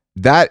up.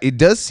 That it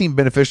does seem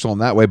beneficial in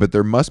that way, but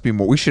there must be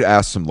more. We should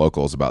ask some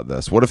locals about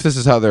this. What if this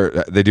is how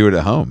they do it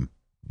at home?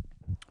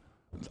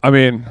 I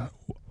mean,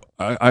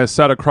 I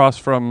sat across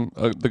from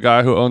the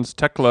guy who owns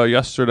Tekla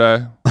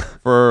yesterday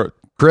for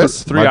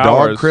Chris, 3 hours.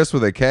 Dog Chris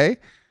with a K?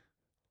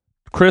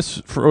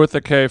 Chris with a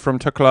K from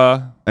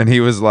Tekla. And he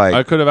was like...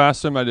 I could have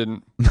asked him, I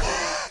didn't.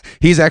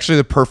 He's actually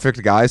the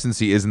perfect guy since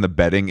he is in the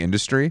bedding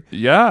industry.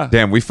 Yeah.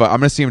 Damn, I'm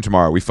going to see him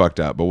tomorrow. We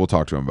fucked up, but we'll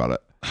talk to him about it.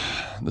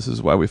 This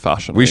is why we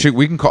fashion. We should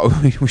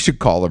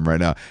call him right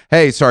now.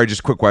 Hey, sorry,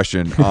 just a quick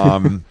question.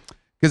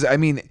 Because I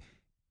mean,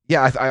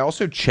 yeah, I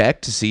also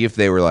checked to see if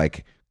they were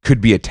like... could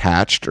be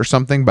attached or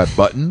something by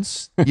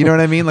buttons. You know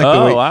what I mean? Like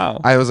wow.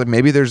 I was like,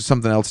 maybe there's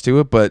something else to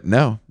it, but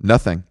no,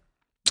 nothing.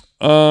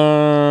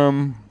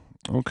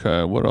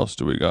 Okay, what else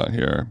do we got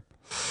here?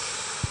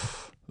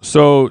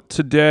 So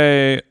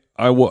today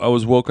I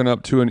was woken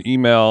up to an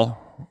email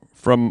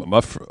from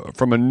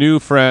a new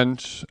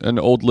friend, an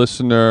old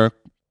listener,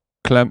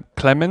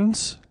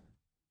 Clemens,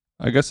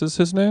 I guess is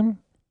his name.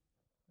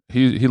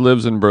 He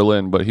lives in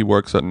Berlin, but he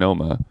works at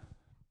Noma,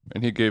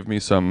 and he gave me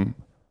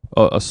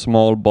a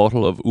small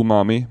bottle of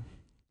umami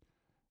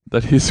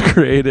that he's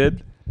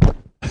created.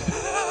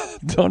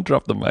 Don't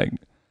drop the mic.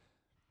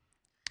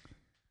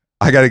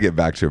 I got to get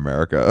back to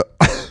America.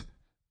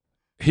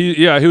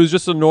 He was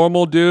just a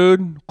normal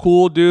dude,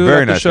 cool dude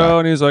Very at the nice show, guy.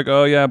 and he's like,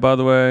 "Oh yeah, by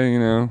the way,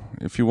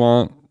 if you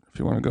want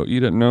to go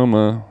eat at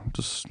Noma,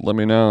 just let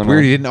me know."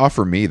 Weird, he didn't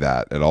offer me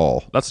that at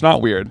all. That's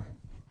not weird.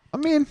 I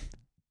mean,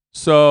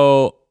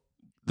 so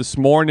this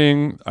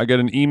morning I get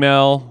an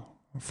email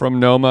from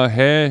Noma.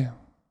 Hey,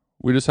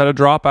 we just had a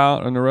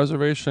dropout on the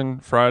reservation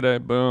Friday.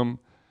 Boom.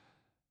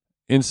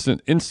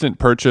 Instant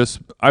purchase.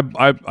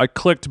 I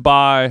clicked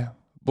buy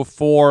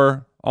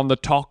before on the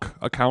Talk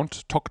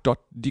account,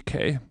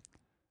 talk.dk,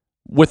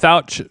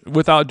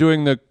 without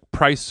doing the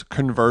price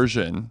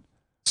conversion.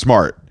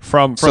 Smart.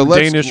 From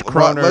Danish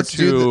kroner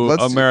to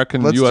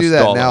American US dollars. Let's do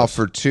that now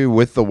for two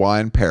with the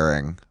wine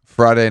pairing.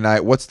 Friday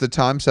night. What's the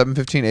time?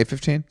 7:15,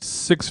 8:15?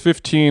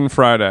 6:15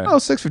 Friday. Oh,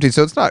 6:15.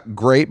 So it's not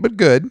great, but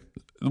good.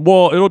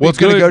 Well, it'll be it's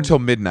going to good. go till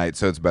midnight,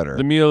 so it's better.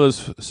 The meal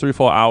is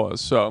 3-4 hours,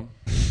 so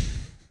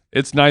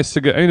it's nice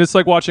to get. I mean, it's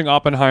like watching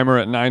Oppenheimer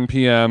at 9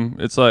 p.m.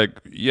 It's like,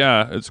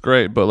 yeah, it's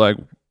great, but like,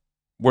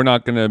 we're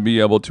not going to be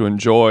able to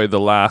enjoy the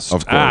last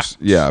Of course. act.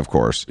 Yeah, of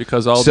course.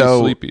 Because I'll be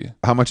sleepy.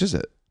 How much is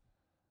it?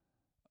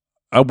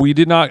 I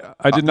did not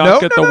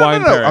get the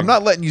wine pairing. I'm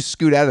not letting you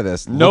scoot out of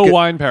this. No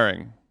wine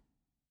pairing.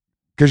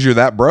 Because you're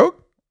that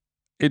broke?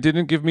 It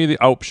didn't give me the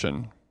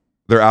option.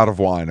 They're out of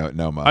wine at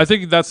Noma. I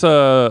think that's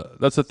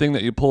a thing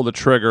that you pull the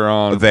trigger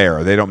on.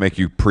 They don't make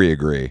you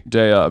pre-agree.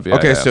 Day of, yeah.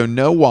 Okay, yeah. So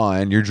no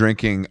wine. You're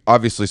drinking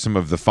obviously some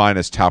of the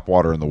finest tap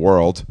water in the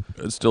world.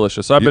 It's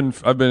delicious.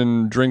 I've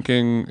been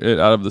drinking it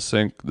out of the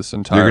sink this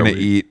entire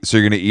week.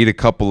 You're gonna eat a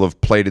couple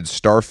of plated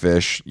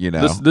starfish.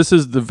 This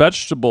is the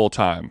vegetable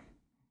time.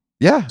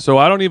 Yeah. So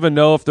I don't even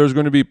know if there's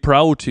going to be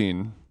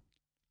protein.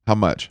 How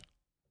much?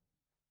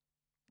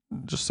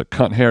 Just a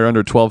cunt hair under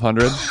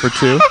 1,200 for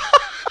two.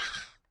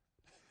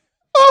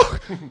 Oh,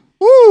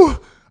 woo!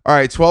 All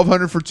right,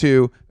 1,200 for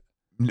two.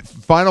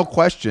 Final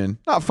question.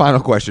 Not final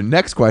question.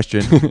 Next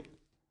question.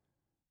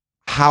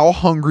 How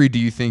hungry do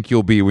you think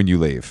you'll be when you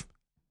leave?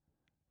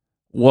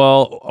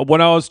 Well,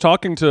 when I was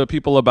talking to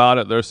people about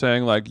it, they're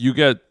saying like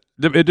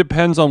it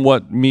depends on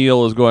what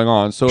meal is going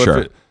on. So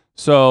Sure.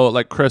 So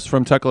like Chris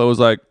from Tekla was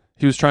like,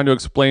 he was trying to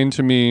explain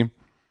to me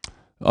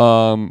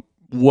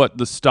what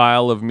the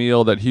style of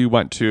meal that he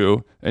went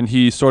to, and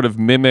he sort of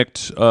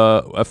mimicked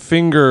a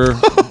finger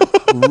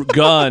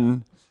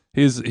gun.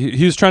 He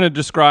was trying to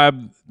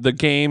describe the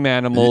game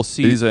animal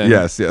season.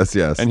 Yes.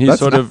 And he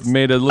sort of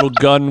made a little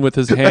gun with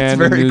his hand.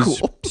 That's very and he was,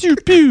 cool. Pew,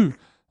 pew.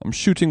 I'm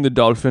shooting the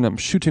dolphin. I'm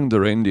shooting the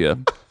reindeer.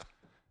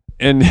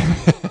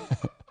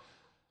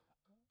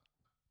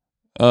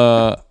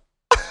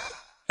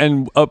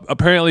 And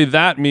apparently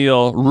that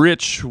meal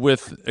rich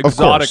with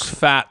exotic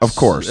fats, of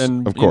course,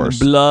 and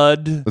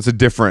blood. It's a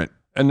different.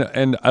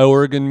 And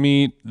organ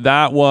meat,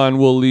 that one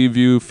will leave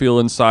you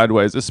feeling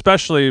sideways,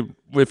 especially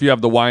if you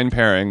have the wine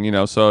pairing,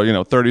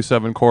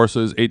 37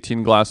 courses,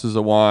 18 glasses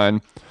of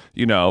wine,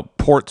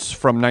 ports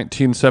from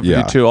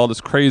 1972, all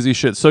this crazy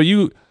shit. So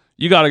you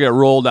got to get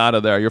rolled out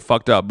of there. You're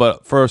fucked up.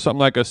 But for something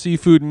like a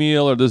seafood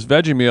meal or this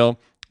veggie meal,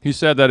 he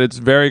said that it's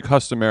very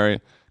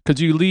customary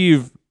because you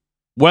leave,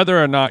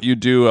 whether or not you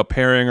do a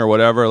pairing or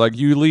whatever, like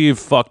you leave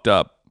fucked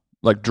up,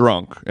 like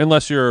drunk,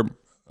 unless you're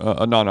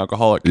a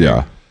non-alcoholic.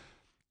 Yeah.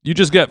 You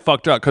just get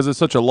fucked up because it's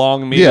such a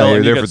long meal. Yeah, and you're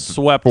you there get for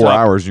swept 4 up.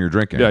 hours and you're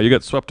drinking. Yeah, you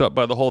get swept up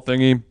by the whole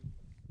thingy.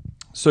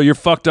 So you're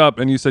fucked up,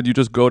 and you said you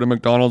just go to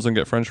McDonald's and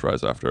get French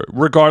fries after it,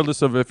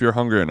 regardless of if you're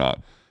hungry or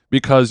not,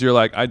 because you're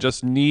like, I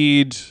just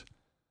need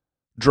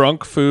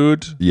drunk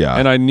food,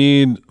 and I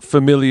need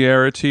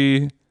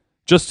familiarity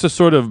just to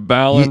sort of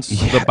balance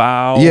the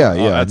bow.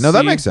 Yeah. No,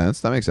 that sea. makes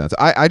sense.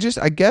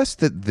 I guess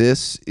that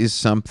this is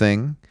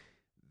something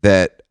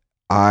that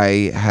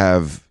I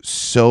have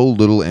so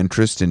little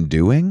interest in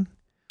doing,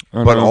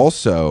 but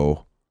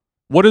also,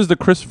 what is the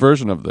Chris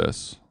version of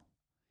this?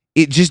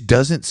 it just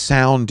doesn't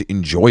sound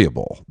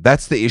enjoyable.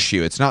 That's the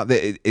issue. It's not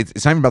that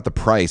it's not even about the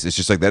price. It's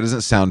just like that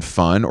doesn't sound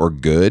fun or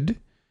good,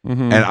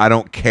 and I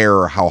don't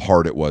care how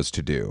hard it was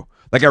to do.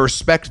 Like I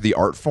respect the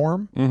art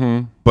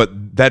form,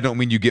 but that don't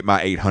mean you get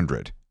my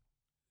 800.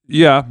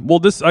 Yeah,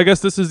 well, I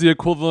guess this is the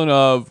equivalent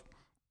of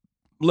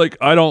like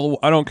I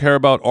don't care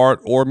about art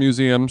or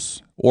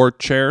museums or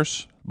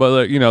chairs, but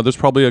like, there's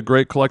probably a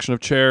great collection of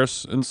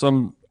chairs in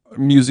some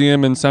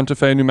museum in Santa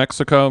Fe, New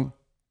Mexico.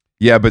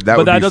 Yeah, but that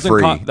would be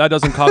free. That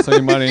doesn't cost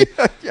any money.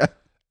 Yeah.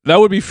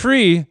 That would be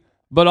free,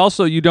 but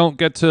also you don't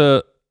get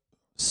to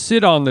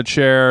sit on the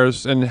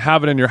chairs and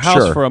have it in your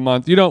house for a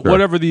month. You don't,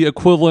 whatever the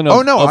equivalent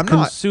of, I'm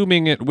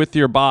consuming it with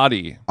your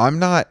body. I'm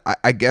not.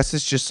 I guess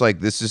it's just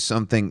like this is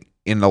something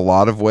in a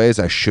lot of ways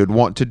I should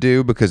want to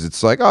do because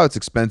it's like, oh, it's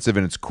expensive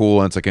and it's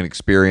cool and it's like an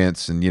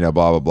experience and blah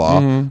blah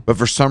blah. But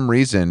for some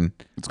reason,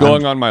 it's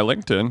going on my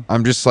LinkedIn.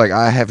 I'm just like,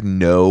 I have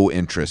no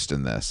interest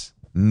in this.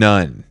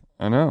 None.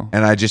 I know.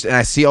 And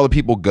I see all the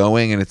people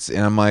going and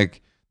I'm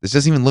like, this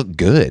doesn't even look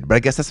good. But I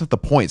guess that's not the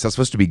point. It's not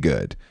supposed to be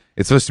good.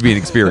 It's supposed to be an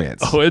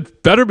experience. Oh,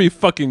 it better be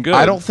fucking good.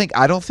 I don't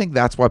think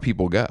that's why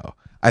people go.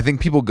 I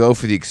think people go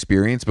for the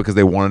experience because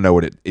they want to know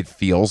what it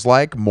feels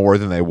like more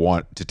than they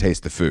want to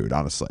taste the food,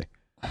 honestly.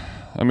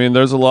 I mean,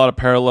 there's a lot of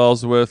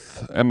parallels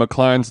with Emma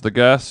Klein's The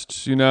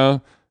Guest,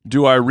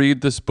 Do I read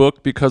this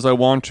book because I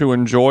want to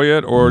enjoy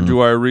it, or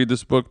do I read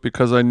this book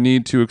because I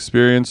need to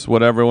experience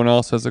what everyone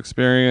else has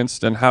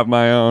experienced and have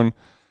my own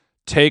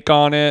take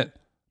on it?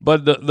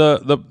 But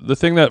the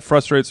thing that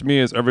frustrates me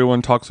is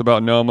everyone talks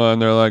about Noma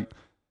and they're like,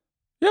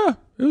 yeah,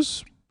 it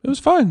was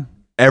fine.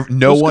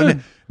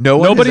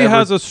 Nobody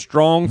has a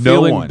strong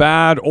feeling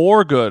bad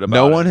or good about it.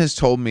 No one has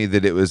told me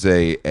that it was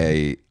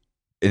an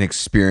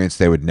experience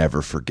they would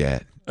never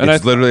forget. And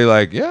it's literally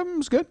like, yeah, it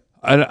was good.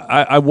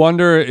 I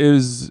wonder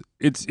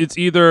it's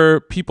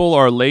either people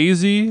are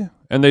lazy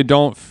and they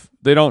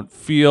don't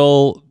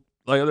feel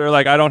like they're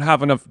like, I don't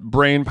have enough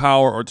brain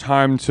power or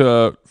time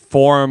to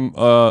form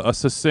a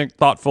succinct,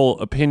 thoughtful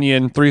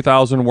opinion,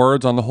 3,000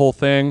 words on the whole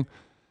thing,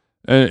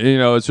 and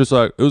it's just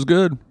like, it was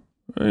good,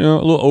 a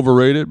little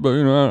overrated, but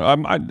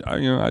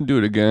I'd do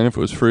it again if it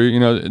was free.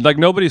 Like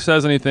nobody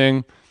says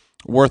anything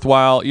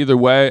worthwhile either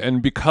way,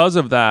 and because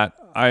of that,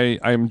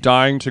 I'm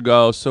dying to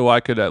go so I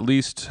could at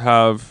least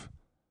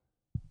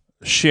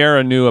share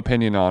a new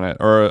opinion on it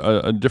or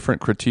a different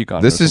critique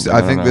on it.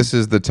 I think this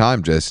is the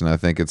time, Jason. I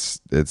think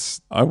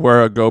it's. I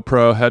wear a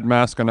GoPro head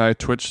mask and I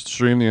Twitch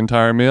stream the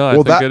entire meal. I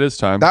think it is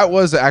time. That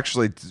was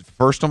actually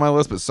first on my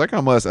list, but second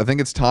on my list, I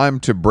think it's time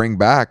to bring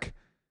back.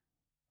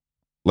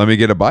 Let me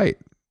get a bite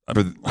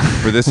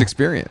for this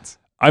experience.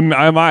 I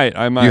might.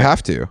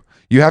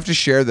 You have to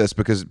share this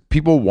because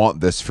people want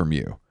this from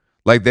you.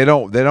 Like they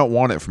don't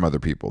want it from other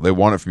people. They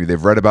want it from you.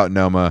 They've read about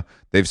Noma.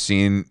 They've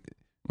seen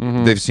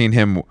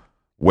him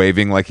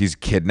waving like he's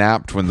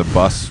kidnapped when the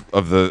bus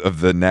of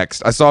the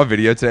next. I saw a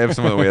video today of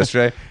someone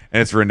yesterday,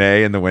 and it's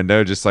Renee in the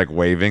window just like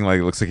waving, like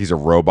it looks like he's a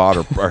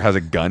robot or has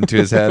a gun to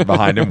his head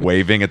behind him,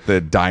 waving at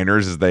the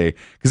diners as they.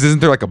 Because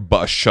isn't there like a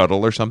bus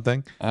shuttle or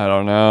something? I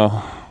don't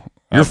know.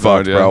 You're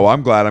fucked, bro.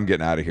 I'm glad I'm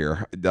getting out of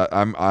here.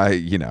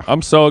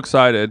 I'm so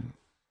excited.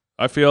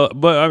 I feel,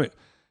 but I mean,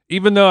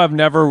 even though I've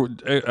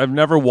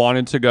never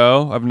wanted to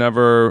go, I've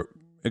never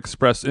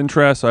expressed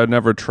interest. I've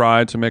never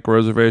tried to make a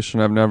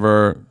reservation. I've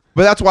never.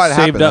 But that's why it saved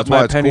happened. up That's my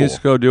why it's pennies cool.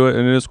 to go do it,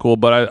 and it is cool.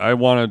 But I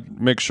want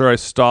to make sure I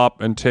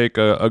stop and take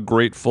a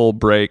grateful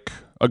break,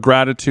 a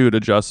gratitude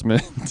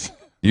adjustment.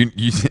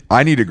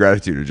 I need a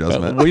gratitude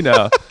adjustment. We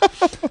know,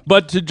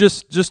 but to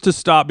just to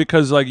stop,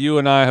 because like you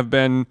and I have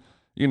been,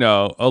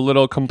 a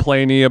little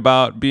complainy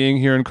about being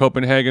here in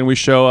Copenhagen. We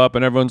show up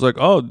and everyone's like,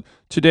 "Oh,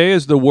 today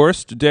is the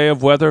worst day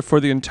of weather for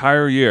the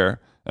entire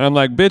year." And I'm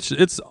like, bitch,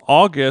 it's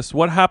August.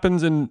 What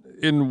happens in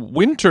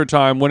winter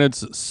time when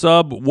it's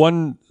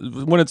when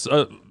it's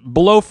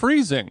below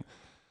freezing?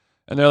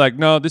 And they're like,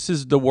 no, this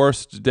is the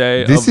worst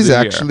day of the year. This is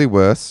actually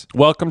worse.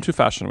 Welcome to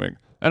Fashion Week.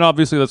 And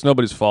obviously that's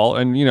nobody's fault.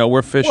 And,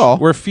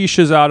 we're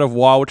fishes out of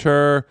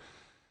water.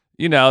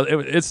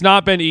 It's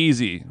not been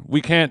easy.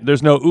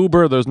 There's no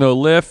Uber, there's no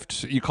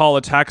Lyft. You call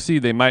a taxi,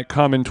 they might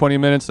come in 20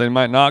 minutes, they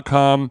might not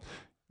come.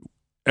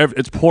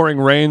 It's pouring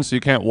rain, so you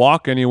can't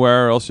walk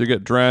anywhere, or else you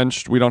get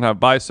drenched. We don't have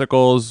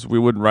bicycles. We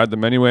wouldn't ride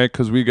them anyway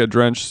because we get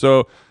drenched.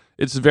 So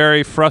it's a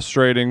very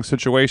frustrating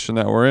situation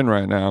that we're in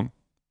right now.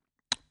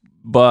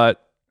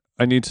 But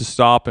I need to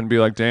stop and be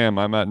like, damn,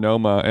 I'm at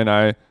Noma, and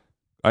I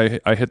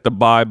hit the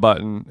buy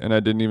button, and I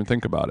didn't even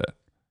think about it.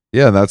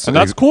 Yeah,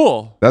 that's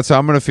cool. That's how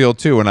I'm going to feel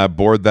too when I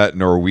board that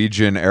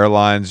Norwegian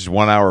Airlines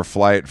 1-hour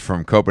flight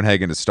from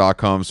Copenhagen to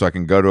Stockholm, so I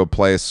can go to a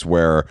place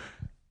where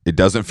it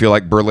doesn't feel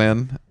like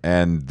Berlin,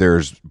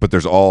 but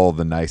there's all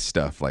the nice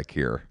stuff like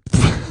here.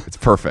 It's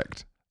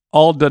perfect.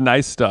 All the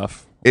nice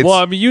stuff. Well,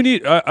 I mean, you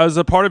need as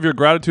a part of your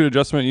gratitude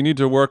adjustment, you need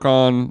to work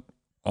on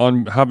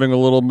having a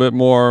little bit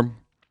more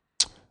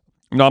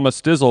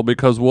namastizzle,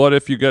 because what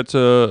if you get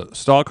to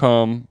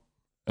Stockholm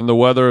and the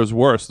weather is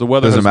worse? The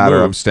weather doesn't matter.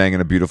 moved. I'm staying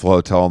in a beautiful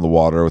hotel on the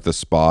water with a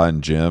spa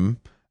and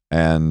gym,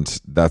 and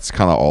that's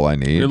kind of all I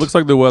need. It looks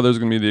like the weather's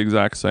going to be the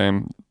exact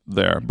same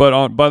there,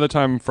 but by the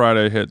time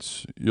Friday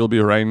hits, you'll be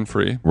rain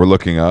free. We're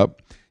looking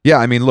up. Yeah,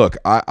 I mean, look,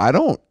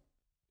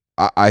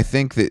 I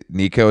think that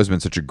Nico has been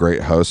such a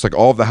great host. Like,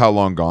 all of the How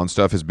Long Gone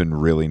stuff has been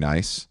really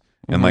nice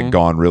and like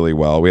gone really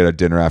well. We had a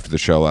dinner after the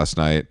show last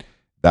night.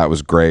 That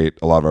was great.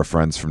 A lot of our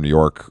friends from New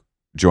York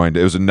joined.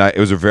 It was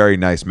a very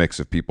nice mix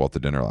of people at the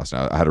dinner last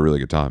night. I had a really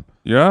good time.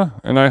 Yeah,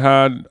 and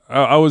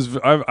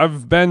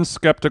I've been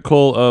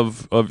skeptical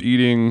of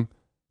eating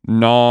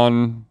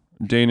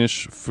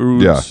non-Danish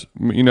foods.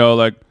 Yeah.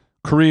 Like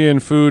Korean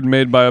food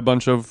made by a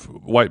bunch of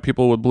white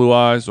people with blue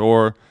eyes,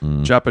 or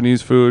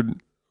Japanese food,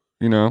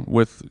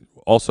 with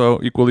also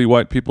equally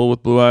white people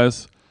with blue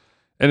eyes.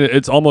 And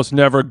it's almost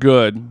never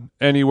good.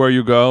 Anywhere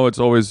you go, it's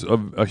always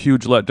a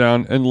huge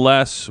letdown,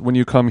 unless when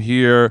you come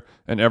here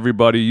and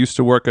everybody used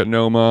to work at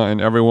Noma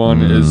and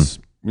everyone is,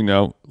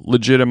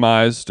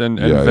 legitimized and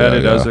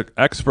vetted as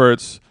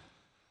experts.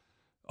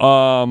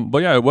 But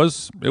yeah, it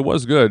was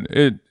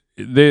good.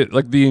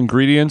 The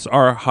ingredients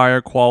are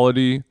higher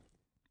quality,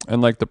 and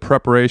like the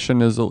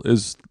preparation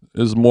is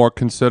more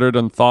considered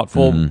and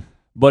thoughtful,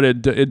 but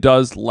it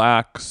does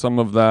lack some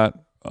of that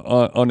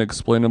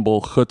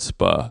unexplainable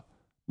chutzpah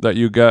that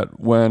you get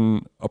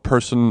when a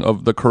person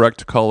of the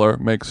correct color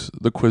makes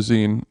the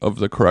cuisine of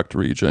the correct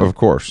region. Of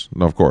course.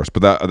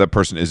 But that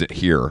person isn't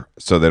here,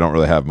 so they don't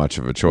really have much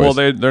of a choice.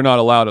 Well, they're not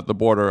allowed at the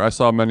border. I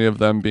saw many of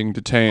them being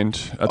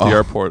detained at the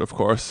airport, of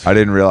course. I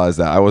didn't realize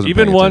that. I wasn't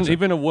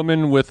even a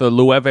woman with a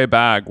Loewe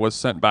bag was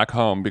sent back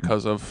home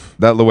because of...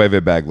 That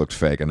Loewe bag looked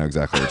fake. I know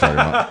exactly what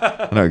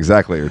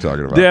you're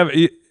talking about. Damn,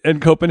 in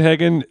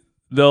Copenhagen...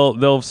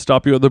 They'll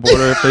stop you at the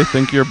border if they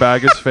think your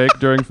bag is fake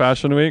during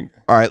Fashion Week.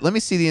 All right, let me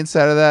see the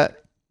inside of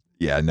that.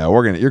 Yeah,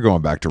 no, you're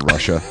going back to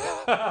Russia.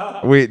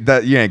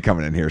 You ain't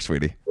coming in here,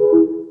 sweetie.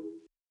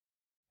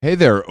 Hey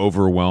there,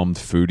 overwhelmed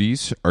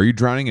foodies. Are you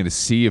drowning in a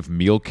sea of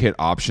meal kit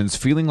options,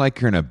 feeling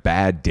like you're in a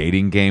bad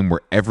dating game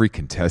where every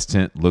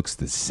contestant looks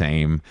the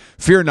same?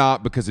 Fear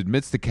not, because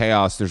amidst the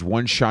chaos, there's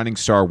one shining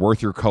star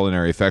worth your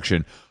culinary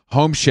affection.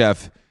 Home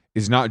Chef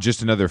is not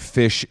just another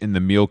fish in the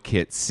meal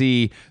kit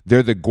sea.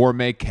 They're the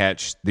gourmet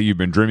catch that you've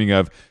been dreaming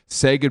of.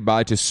 Say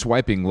goodbye to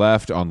swiping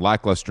left on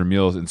lackluster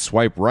meals and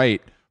swipe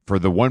right for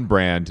the one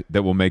brand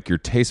that will make your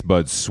taste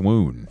buds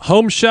swoon.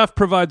 Home Chef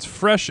provides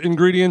fresh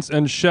ingredients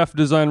and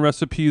chef-design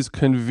recipes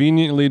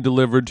conveniently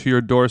delivered to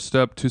your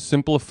doorstep to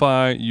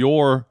simplify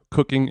your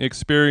cooking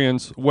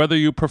experience. Whether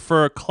you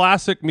prefer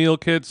classic meal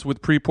kits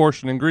with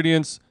pre-portioned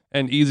ingredients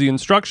and easy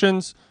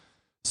instructions,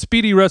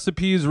 speedy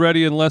recipes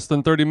ready in less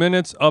than 30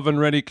 minutes,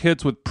 oven-ready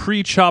kits with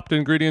pre-chopped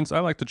ingredients, I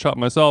like to chop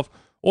myself,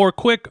 or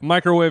quick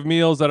microwave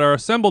meals that are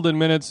assembled in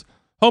minutes,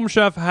 Home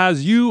Chef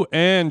has you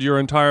and your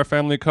entire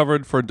family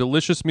covered for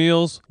delicious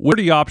meals,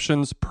 witty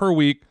options per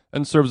week,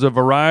 and serves a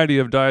variety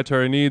of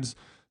dietary needs.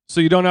 so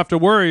you don't have to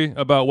worry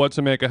about what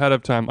to make ahead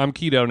of time. I'm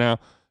keto now.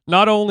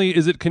 Not only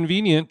is it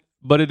convenient,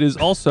 but it is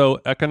also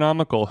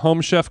economical.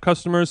 Home Chef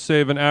customers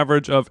save an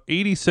average of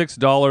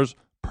 $86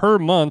 per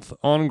month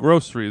on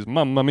groceries.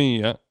 Mamma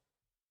mia.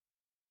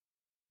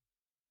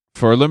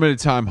 For a limited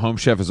time, Home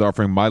Chef is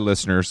offering our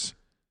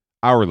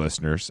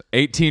listeners,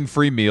 18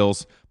 free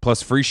meals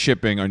plus free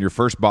shipping on your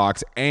first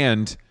box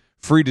and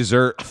free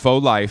dessert for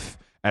life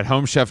at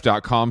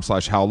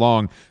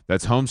homechef.com/howlong.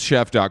 That's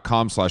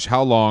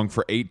homechef.com/howlong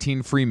for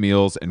 18 free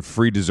meals and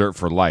free dessert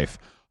for life.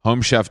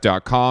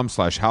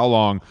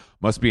 homechef.com/howlong.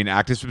 Must be an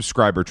active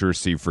subscriber to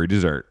receive free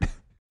dessert.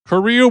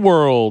 Korea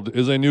World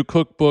is a new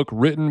cookbook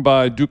written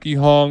by Dookie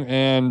Hong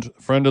and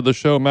friend of the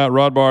show, Matt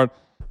Rodbard,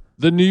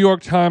 the New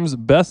York Times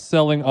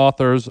best-selling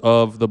authors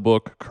of the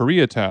book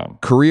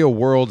Koreatown. Korea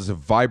World is a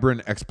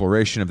vibrant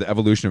exploration of the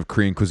evolution of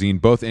Korean cuisine,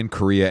 both in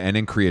Korea and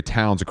in Korea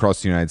towns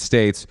across the United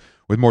States,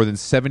 with more than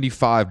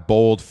 75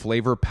 bold,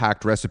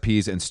 flavor-packed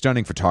recipes and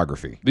stunning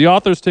photography. The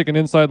authors take an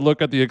inside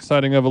look at the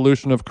exciting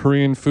evolution of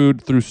Korean food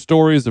through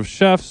stories of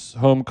chefs,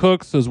 home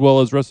cooks, as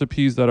well as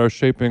recipes that are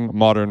shaping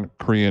modern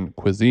Korean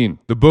cuisine.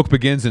 The book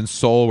begins in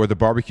Seoul, where the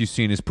barbecue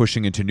scene is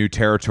pushing into new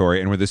territory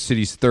and where the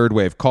city's third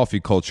wave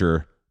coffee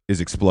culture is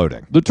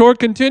exploding. The tour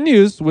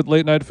continues with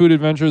late-night food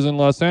adventures in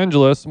Los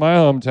Angeles, my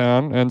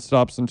hometown, and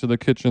stops into the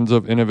kitchens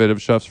of innovative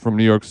chefs from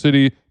New York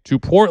City to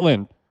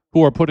Portland,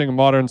 who are putting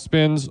modern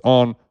spins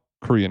on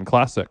Korean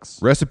classics.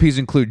 Recipes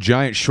include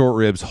giant short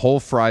ribs, whole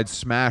fried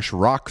smash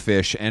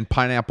rockfish, and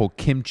pineapple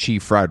kimchi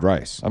fried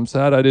rice. I'm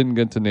sad I didn't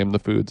get to name the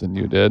foods and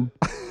you did.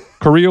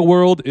 Korea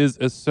World is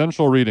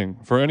essential reading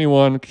for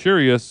anyone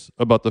curious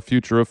about the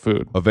future of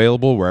food.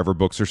 Available wherever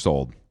books are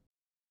sold.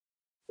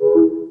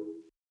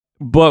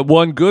 But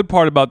one good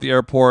part about the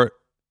airport,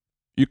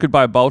 you could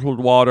buy bottled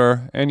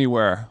water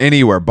anywhere.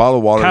 Anywhere.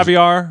 Bottled water.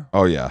 Caviar.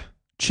 Oh, yeah.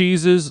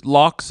 Cheeses,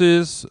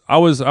 loxes. I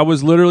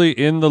was literally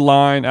in the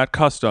line at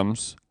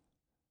customs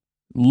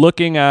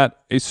looking at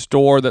a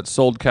store that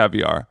sold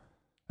caviar.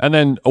 And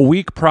then a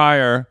week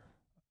prior,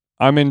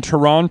 I'm in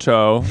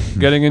Toronto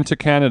getting into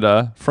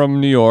Canada from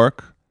New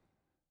York.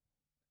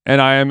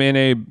 And I am in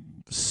a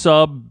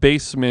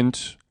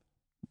sub-basement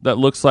that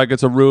looks like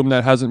it's a room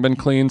that hasn't been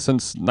cleaned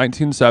since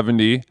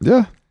 1970.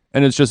 Yeah.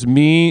 And it's just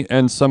me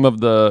and some of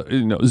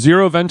the,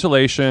 zero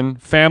ventilation,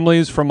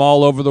 families from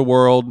all over the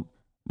world.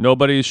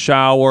 Nobody's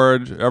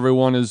showered.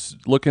 Everyone is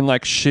looking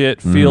like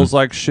shit, feels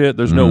like shit.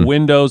 There's no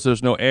windows.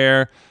 There's no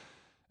air.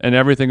 And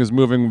everything is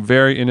moving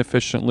very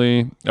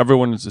inefficiently.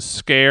 Everyone is just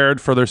scared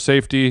for their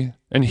safety.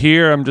 And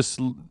here I'm just,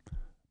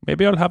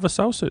 maybe I'll have a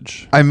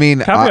sausage. I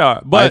mean,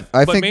 caviar, but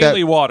think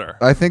mainly water.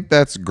 I think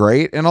that's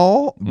great and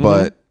all,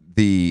 but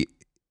the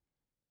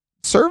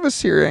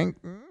service here ain't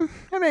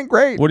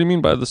great. What do you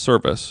mean by the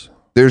service?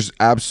 There's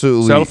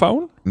absolutely cell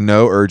phone?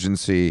 No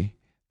urgency.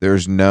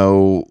 There's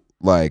no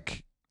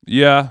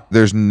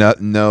there's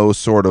no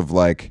sort of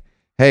like,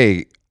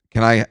 hey,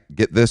 can I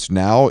get this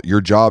now?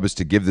 Your job is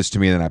to give this to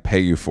me and then I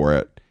pay you for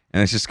it.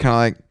 And it's just kind of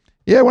like,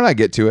 yeah, when I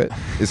get to it,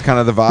 it's kind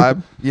of the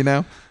vibe,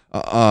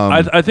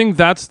 I think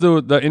that's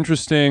the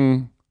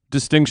interesting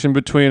distinction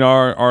between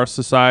our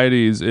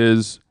societies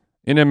is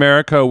in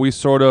America, we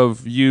sort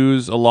of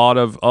use a lot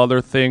of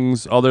other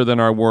things other than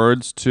our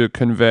words to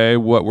convey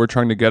what we're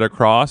trying to get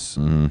across.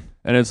 And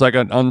it's like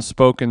an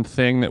unspoken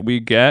thing that we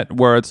get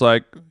where it's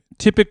like,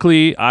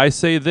 typically I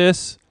say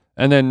this,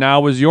 and then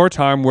now is your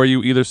time where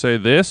you either say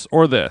this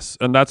or this.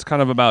 And that's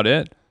kind of about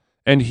it.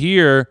 And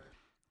here,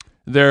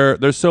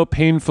 they're so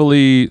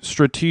painfully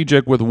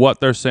strategic with what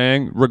they're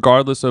saying,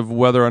 regardless of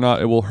whether or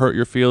not it will hurt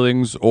your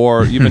feelings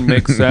or even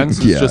make sense.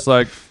 It's just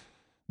like,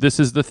 this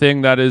is the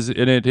thing that is,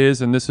 and it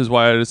is, and this is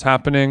why it is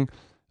happening.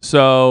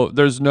 So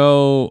there's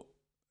no,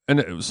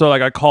 and so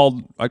like I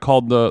called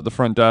the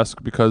front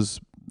desk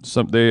because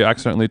they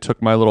accidentally took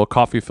my little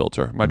coffee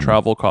filter, my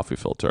travel coffee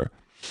filter,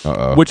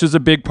 which is a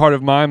big part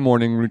of my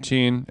morning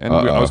routine. And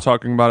I was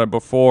talking about it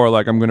before.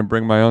 Like I'm going to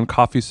bring my own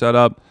coffee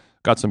setup.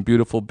 Got some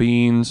beautiful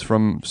beans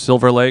from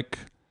Silver Lake,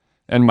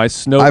 and my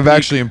Snow. I've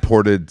actually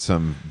imported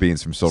some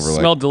beans from Silver Lake.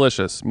 Smelled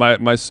delicious.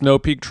 My Snow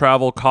Peak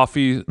travel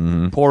coffee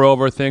pour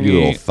over thingy. You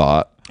little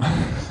thought.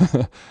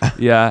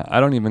 Yeah, I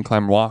don't even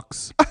climb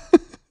walks.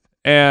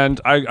 And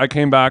I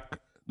came back.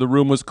 The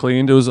room was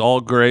cleaned. It was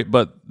all great,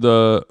 but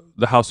the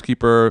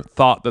housekeeper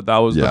thought that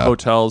was the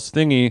hotel's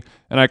thingy.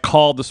 And I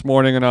called this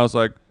morning, and I was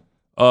like,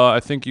 I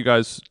think you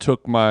guys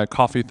took my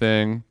coffee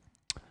thing.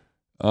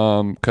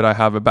 Could I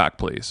have it back,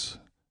 please?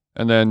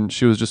 And then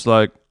she was just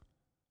like,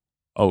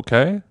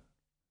 okay,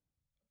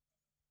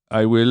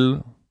 I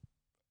will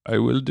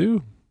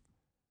do.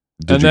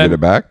 Did you get it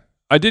back?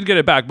 I did get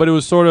it back, but it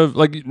was sort of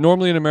like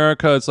normally in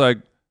America, it's like,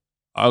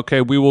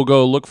 okay, we will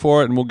go look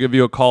for it and we'll give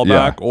you a call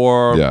back,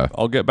 or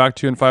I'll get back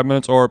to you in 5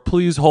 minutes, or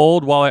please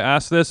hold while I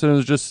ask this. And it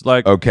was just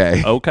like,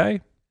 okay.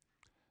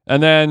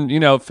 And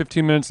then,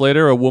 15 minutes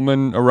later, a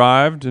woman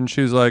arrived and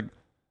she's like,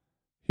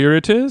 here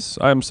it is.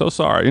 I'm so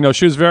sorry.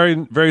 She was very,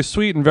 very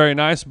sweet and very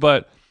nice,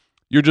 but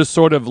you're just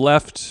sort of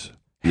left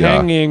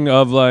hanging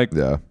of like,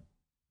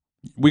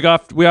 we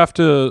have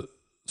to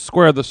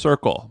square the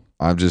circle.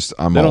 I'm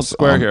They don't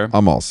square here.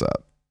 I'm all set.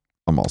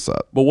 I'm all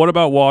set. But what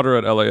about water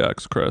at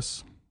LAX,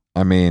 Chris?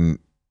 I mean,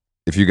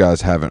 if you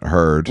guys haven't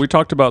heard, We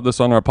talked about this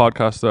on our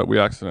podcast that we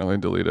accidentally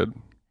deleted.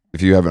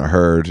 if you haven't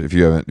heard, if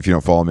you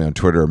don't follow me on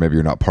Twitter, or maybe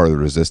you're not part of the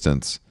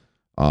resistance.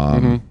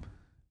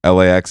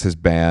 LAX has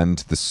banned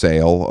the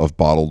sale of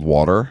bottled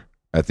water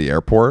at the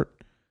airport.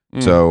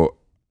 So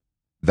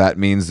that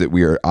means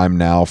that I'm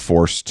now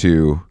forced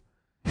to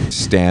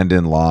stand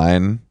in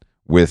line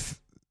with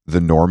the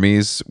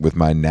normies with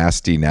my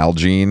nasty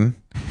Nalgene.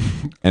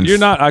 And You're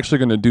not actually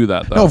going to do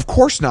that, though. No, of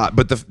course not.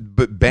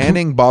 But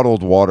banning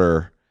bottled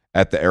water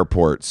at the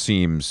airport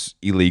seems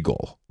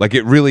illegal. Like,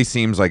 it really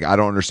seems like, I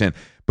don't understand,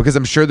 because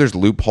I'm sure there's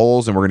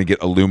loopholes and we're going to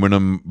get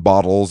aluminum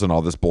bottles and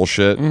all this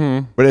bullshit.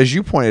 But as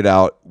you pointed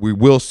out, we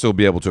will still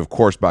be able to, of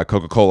course, buy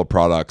Coca-Cola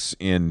products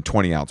in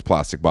 20-ounce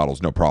plastic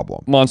bottles, no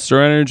problem.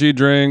 Monster Energy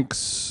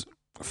drinks,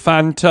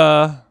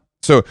 Fanta.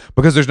 So,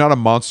 because there's not a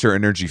Monster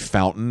Energy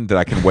fountain that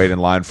I can wait in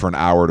line for an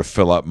hour to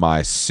fill up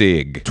my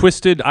cig.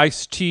 Twisted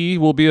iced tea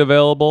will be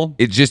available.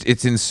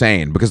 It's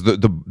insane, because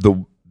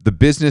the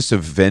business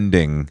of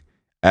vending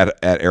at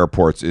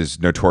airports is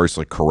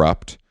notoriously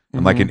corrupt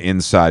and like an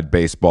inside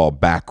baseball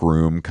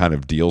backroom kind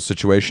of deal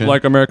situation.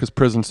 Like America's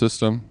prison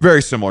system.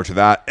 Very similar to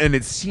that. And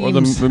it seems...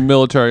 Or the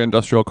military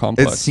industrial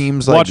complex. It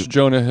seems like... Watch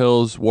Jonah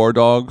Hill's War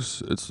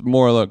Dogs. It's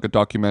more like a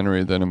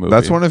documentary than a movie.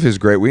 That's one of his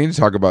great... We need to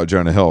talk about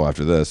Jonah Hill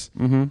after this.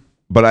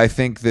 But I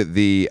think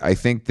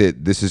that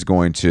this is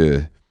going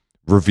to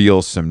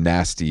reveal some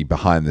nasty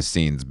behind the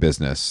scenes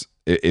business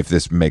if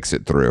this makes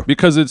it through.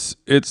 Because it's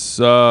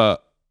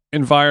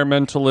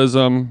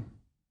environmentalism.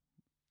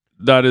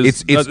 That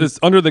is, it's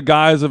under the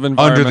guise of environmentalism.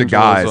 Under the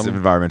guise of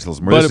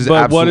environmentalism. This is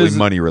absolutely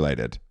money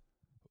related.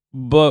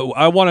 But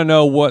I want to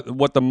know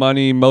what the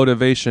money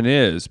motivation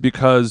is,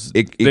 because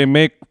they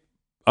make...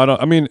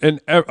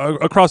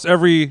 across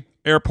every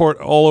airport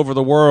all over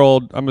the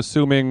world, I'm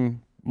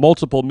assuming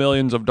multiple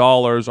millions of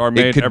dollars are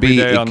made every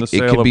day on the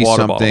sale of water bottles. It could be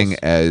something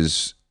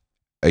as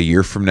a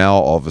year from now,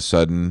 all of a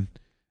sudden,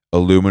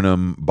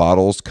 aluminum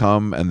bottles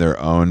come and they're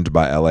owned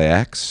by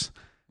LAX.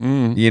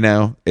 You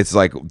know, it's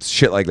like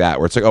shit like that,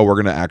 where it's like, oh, we're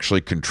going to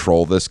actually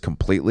control this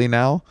completely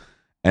now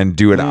and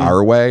do it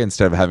our way,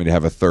 instead of having to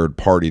have a third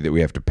party that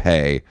we have to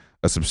pay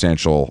a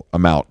substantial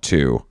amount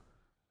to.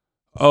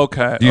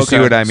 Okay. Do you see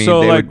what I mean?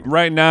 So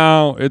right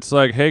now, it's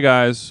like, hey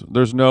guys,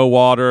 there's no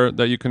water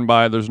that you can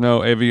buy. There's no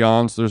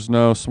Evians. There's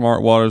no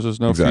Smart Waters. There's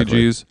no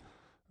Fijis.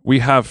 We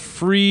have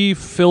free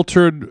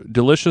filtered,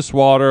 delicious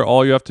water.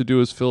 All you have to do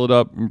is fill it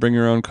up and bring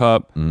your own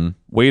cup.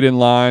 Wait in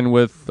line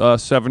with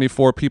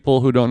 74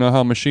 people who don't know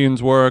how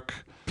machines work.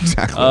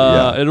 Exactly.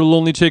 It'll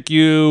only take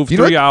you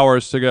 3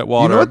 hours to get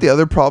water. You know what the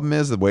other problem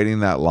is? The waiting in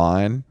that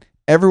line.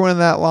 Everyone in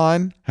that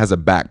line has a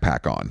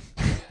backpack on.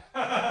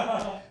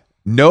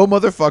 No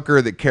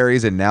motherfucker that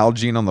carries a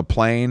Nalgene on the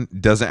plane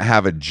doesn't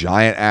have a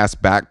giant ass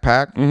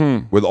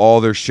backpack with all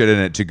their shit in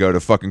it to go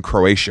to fucking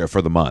Croatia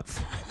for the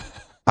month.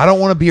 I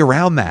don't want to be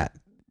around that.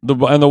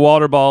 And the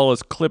water bottle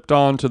is clipped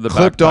on to the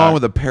clipped backpack. On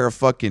with a pair of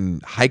fucking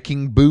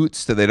hiking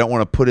boots that they don't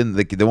want to put in.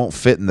 They won't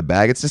fit in the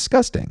bag. It's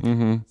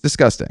disgusting. It's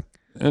disgusting.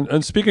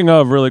 And speaking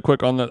of, really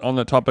quick on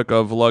the topic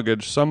of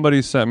luggage,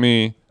 somebody sent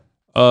me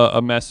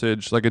a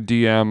message, like a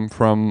DM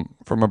from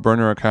a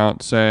burner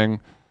account,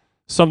 saying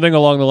something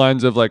along the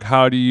lines of like,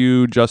 how do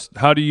you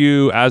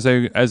as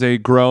a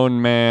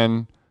grown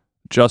man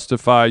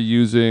justify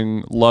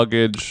using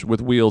luggage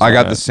with wheels? I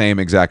got the same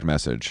exact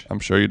message. I'm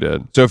sure you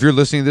did. So if you're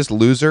listening to this,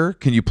 loser,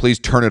 can you please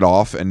turn it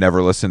off and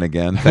never listen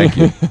again? Thank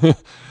you.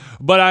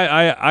 But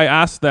I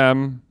asked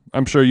them,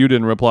 I'm sure you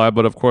didn't reply,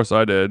 but of course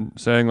I did,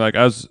 saying like,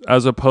 as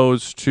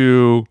opposed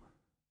to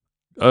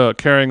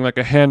carrying like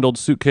a handled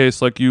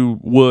suitcase like you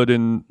would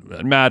in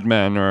Mad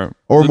Men or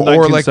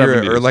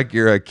like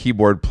you're a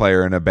keyboard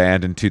player in a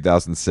band in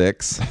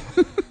 2006.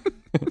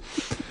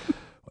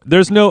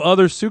 There's no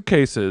other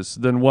suitcases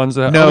than ones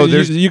that... No,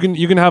 you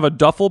can have a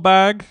duffel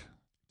bag.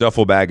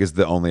 Duffel bag is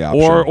the only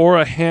option. Or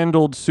a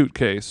handled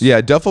suitcase. Yeah,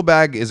 duffel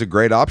bag is a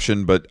great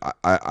option, but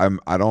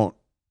I'm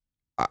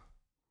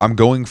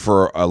going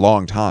for a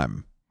long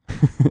time.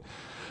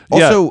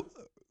 Also,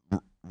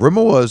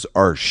 Rimawas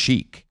are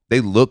chic.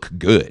 They look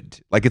good.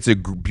 Like, it's a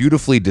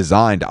beautifully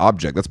designed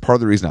object. That's part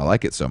of the reason I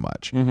like it so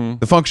much.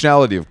 The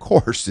functionality, of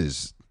course,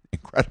 is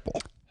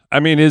incredible. I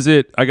mean, is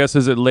it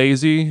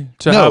lazy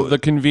to have the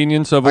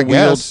convenience of a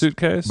wheeled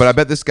suitcase? But I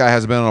bet this guy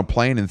hasn't been on a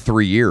plane in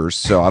 3 years,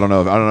 so I don't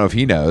know if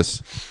he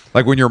knows.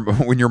 Like when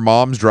your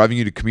mom's driving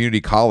you to community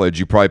college,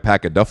 you probably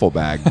pack a duffel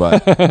bag.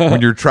 But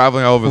when you're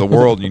traveling all over the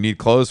world and you need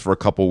clothes for a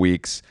couple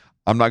weeks,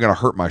 I'm not going to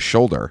hurt my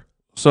shoulder.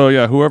 So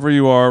yeah, whoever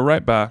you are,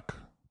 right back.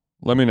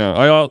 Let me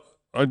know.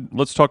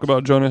 Let's talk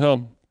about Jonah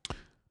Hill.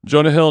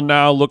 Jonah Hill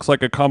now looks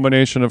like a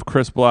combination of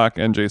Chris Black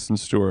and Jason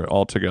Stewart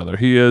all together.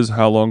 He is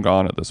how long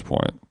gone at this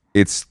point?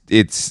 It's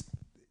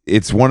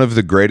one of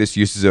the greatest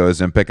uses of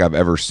Ozempic I've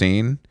ever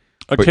seen.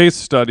 Case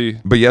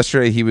study. But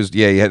yesterday he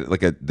had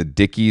like the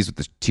Dickies with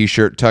the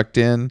t-shirt tucked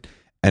in,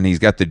 and he's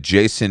got the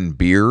Jason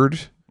beard,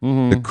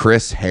 the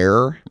Chris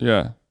hair.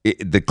 Yeah.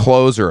 The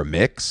clothes are a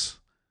mix.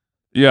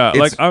 Yeah,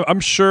 It's- like I'm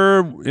sure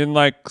in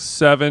like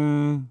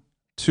 7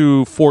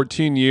 to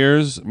 14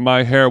 years,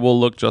 my hair will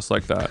look just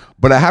like that.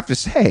 But I have to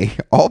say,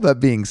 all that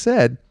being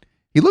said,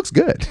 he looks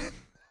good.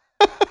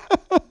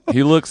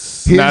 He looks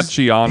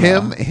snatchy on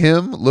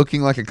Him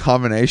looking like a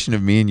combination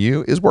of me and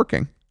you is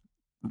working.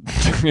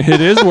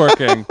 It is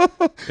working.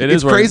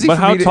 It's crazy But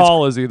for how me to-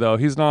 tall is he though?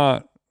 He's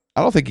not.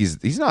 I don't think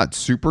he's not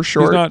super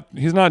short,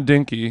 He's not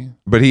dinky.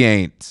 but he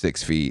ain't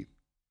 6 feet.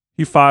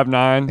 He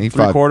 5'9", He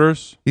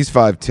 3/4. He's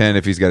 5'10"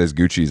 if he's got his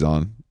Gucci's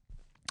on.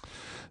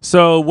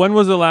 So when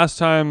was the last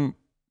time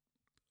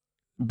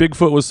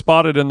Bigfoot was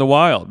spotted in the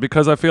wild?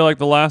 Because I feel like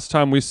the last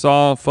time we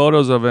saw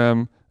photos of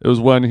him, it was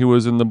when he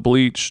was in the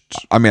bleached.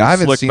 I mean, I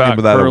haven't slick seen back him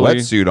without curly. a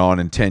wetsuit on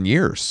in 10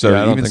 years. So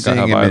Yeah, I don't even think I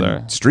seeing him have in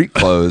either. street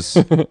clothes,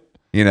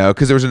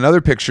 because there was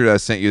another picture that I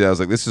sent you that I was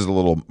like, this is a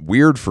little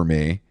weird for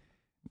me.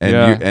 And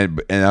Yeah.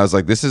 and I was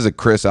like, this is a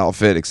Chris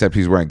outfit, except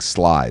he's wearing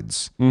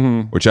slides,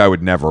 which I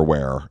would never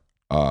wear.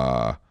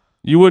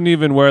 You wouldn't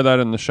even wear that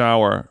in the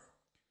shower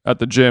at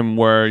the gym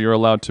where you're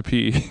allowed to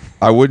pee.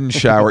 I wouldn't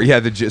shower. Yeah,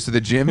 so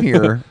the gym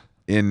here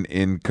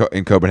in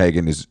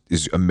Copenhagen is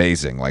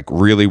amazing. Like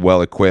really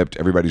well equipped.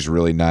 Everybody's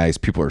really nice.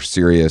 People are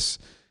serious.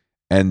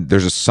 And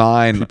there's a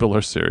sign People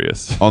are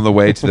serious. on the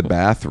way to the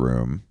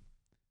bathroom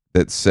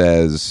that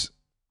says,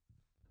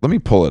 let me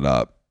pull it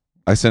up.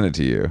 I sent it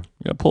to you.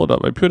 Yeah, pull it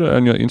up. I put it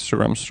on your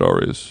Instagram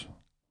stories.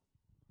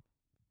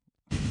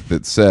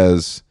 That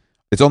says,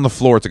 it's on the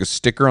floor. It's like a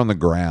sticker on the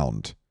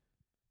ground.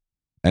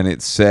 And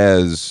it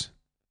says,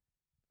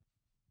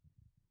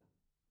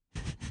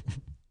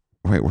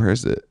 wait, where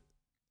is it?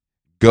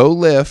 Go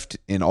lift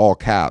in all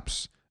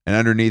caps, and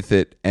underneath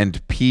it,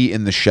 and pee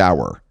in the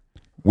shower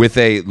with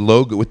a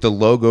logo, with the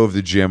logo of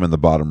the gym in the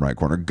bottom right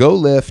corner. Go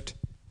lift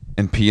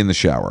and pee in the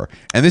shower.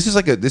 And this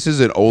is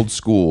an old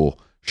school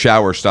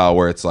shower style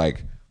where it's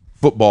like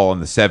football in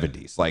the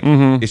 70s. Like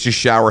it's just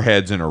shower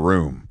heads in a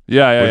room.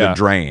 Yeah, with a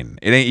drain.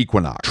 It ain't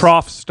Equinox.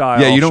 Trough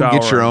style. Yeah, you don't get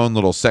your shower. own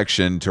little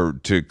section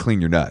to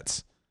clean your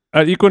nuts.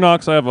 At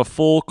Equinox, I have a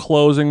full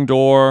closing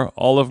door,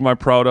 all of my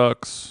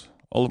products,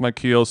 all of my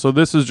keels. So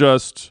this is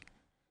just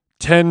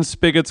 10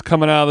 spigots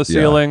coming out of the Yeah.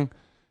 ceiling.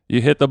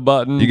 You hit the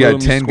button. You got boom,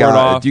 10 squirt guys.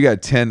 off. You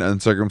got 10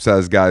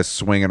 uncircumcised guys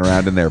swinging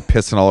around in there,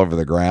 pissing all over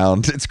the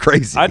ground. It's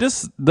crazy.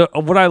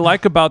 What I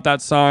like about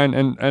that sign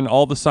and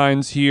all the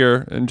signs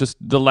here and just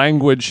the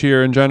language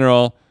here in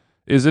general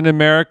is in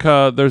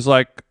America, there's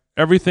like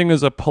everything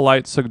is a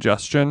polite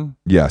suggestion.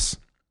 Yes.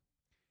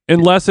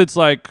 Unless it's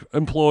like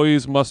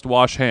employees must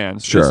wash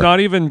hands. Sure.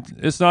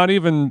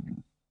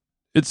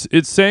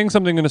 It's saying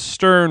something in a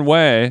stern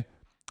way,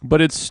 but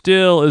it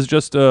still is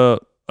just a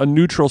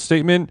neutral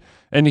statement.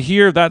 And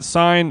here that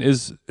sign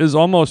is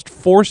almost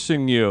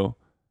forcing you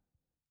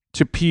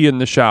to pee in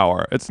the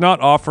shower. It's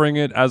not offering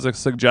it as a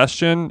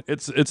suggestion.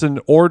 It's an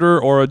order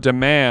or a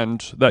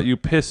demand that you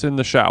piss in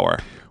the shower.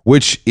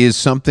 Which is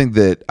something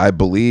that I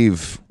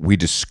believe we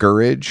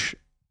discourage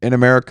in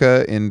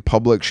America in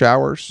public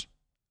showers.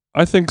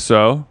 I think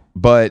so.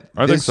 But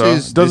I think so.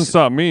 It doesn't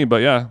stop me,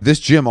 but yeah. This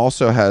gym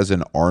also has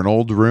an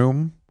Arnold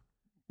room.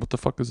 What the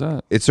fuck is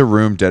that? It's a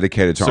room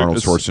dedicated to Arnold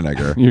it's-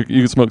 Schwarzenegger. You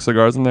can smoke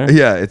cigars in there?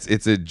 Yeah,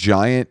 it's a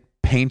giant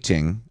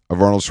painting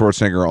of Arnold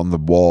Schwarzenegger on the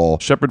wall.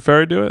 Shepard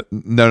Fairey do it?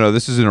 No,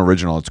 this is an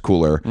original. It's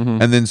cooler. Mm-hmm.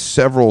 And then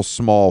several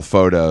small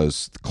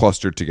photos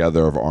clustered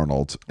together of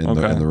Arnold in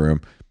the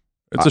room.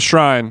 It's a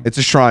shrine. It's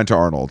a shrine to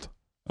Arnold.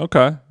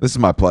 Okay. This is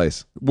my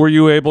place. Were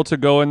you able to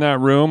go in that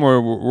room, or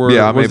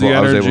I was the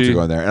able energy? to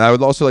go in there. And I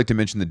would also like to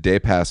mention the day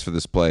pass for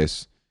this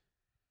place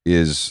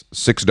is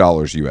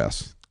 $6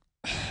 US.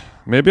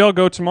 Maybe I'll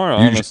go tomorrow.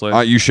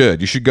 Honestly, You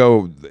should. You should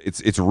go.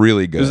 It's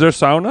really good. is there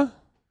sauna?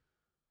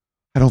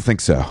 I don't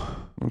think so.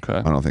 Okay.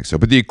 I don't think so.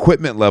 But the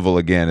equipment level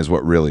again is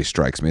what really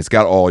strikes me. It's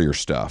got all your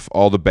stuff,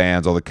 all the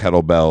bands, all the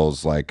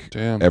kettlebells, like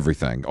Damn.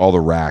 everything, all the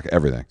rack,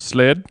 everything.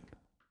 Sled.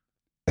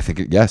 I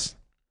think yes.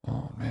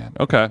 Oh man.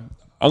 Okay.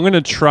 I'm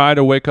gonna try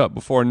to wake up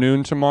before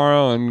noon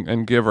tomorrow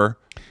and give her.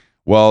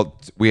 Well,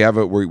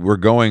 we're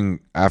going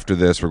after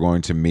this. We're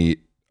going to meet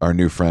our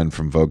new friend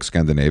from Vogue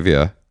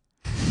Scandinavia,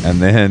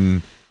 and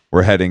then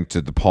we're heading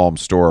to the Palm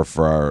store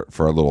for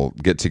our little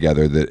get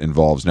together that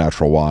involves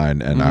natural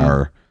wine and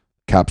our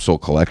capsule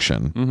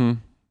collection. Mm-hmm.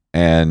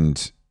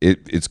 And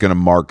it's going to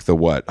mark the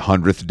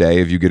 100th day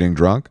of you getting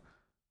drunk.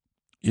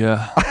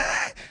 Yeah.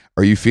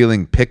 Are you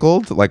feeling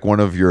pickled like one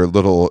of your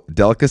little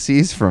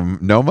delicacies from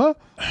Noma?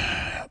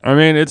 I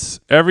mean, it's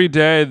every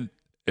day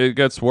it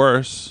gets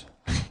worse.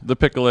 The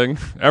pickling.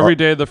 Every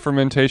day the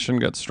fermentation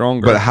gets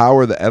stronger. But how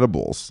are the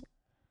edibles?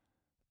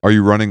 Are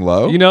you running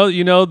low? You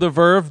know the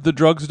Verve, the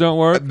drugs don't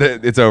work.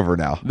 It's over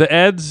now. The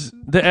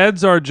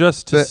eds are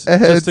just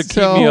to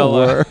keep me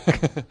alive.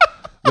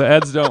 The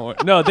eds don't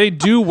work. No, they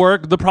do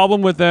work. The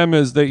problem with them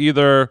is they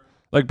either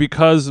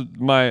because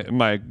my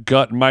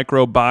gut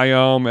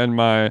microbiome and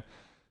my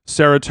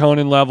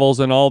serotonin levels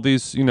and all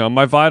these,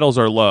 my vitals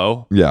are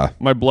low. Yeah.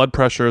 My blood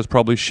pressure is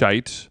probably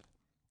shite.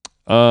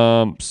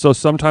 So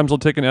sometimes I'll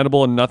take an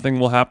edible and nothing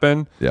will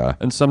happen. Yeah.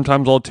 And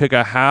sometimes I'll take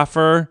a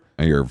halfer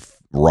And you're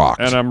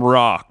rocked. and I'm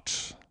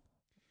rocked.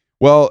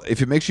 Well,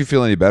 if it makes you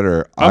feel any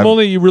better, I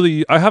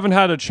haven't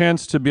had a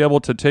chance to be able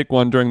to take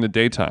one during the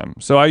daytime.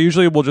 So I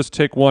usually will just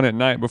take one at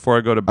night before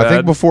I go to bed. I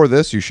think before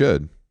this you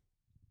should.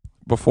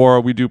 Before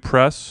we do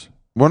press?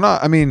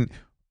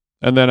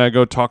 And then I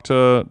go talk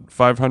to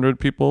 500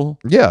 people?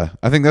 Yeah,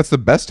 I think that's the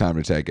best time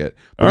to take it.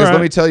 Because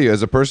let me tell you,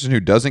 as a person who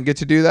doesn't get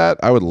to do that,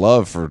 I would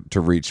love to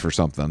reach for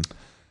something.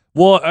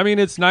 Well, I mean,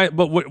 it's nice,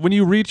 but when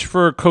you reach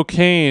for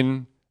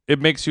cocaine, it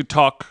makes you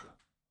talk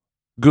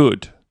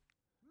good.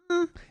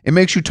 It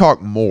makes you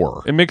talk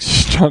more. It makes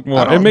you talk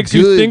more. It makes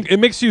you think. It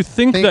makes you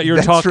think that you're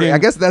talking. True. I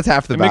guess that's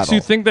half the battle. It makes you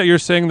think that you're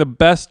saying the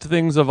best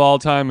things of all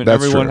time, and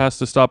everyone has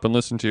to stop and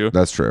listen to you.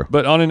 That's true.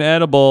 But on an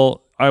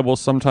edible, I will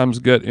sometimes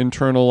get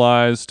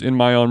internalized in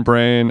my own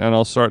brain, and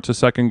I'll start to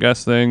second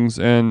guess things,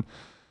 and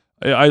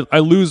I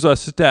lose a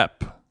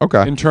step.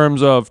 Okay. In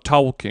terms of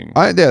talking.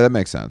 Yeah, that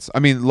makes sense.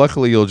 I mean,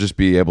 luckily you'll just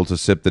be able to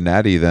sip the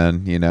natty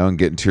then, and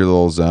get into your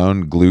little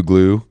zone,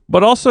 glue.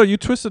 But also, you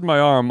twisted my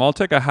arm. I'll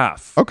take a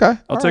half. Okay.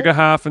 I'll take a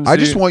half and see. I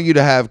just want you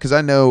to have, because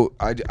I know,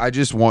 I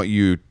just want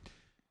you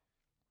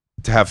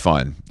to have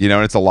fun,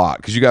 and it's a lot.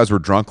 Because you guys were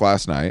drunk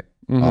last night.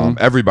 Mm-hmm.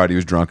 Everybody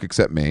was drunk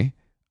except me.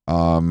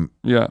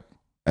 Yeah.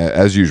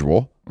 As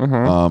usual.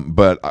 Mm-hmm.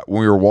 But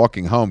when we were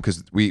walking home,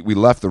 because we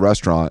left the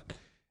restaurant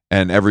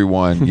and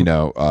everyone,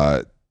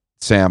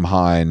 Sam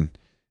Hine,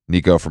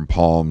 Nico from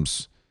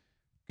Palms,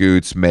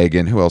 Goots,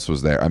 Megan, who else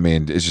was there? I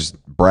mean, it's just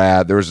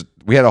Brad.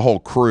 We had a whole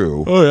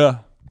crew. Oh yeah.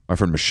 My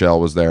friend Michelle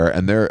was there,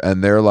 and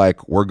they're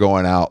like, we're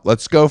going out.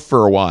 Let's go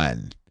for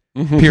one.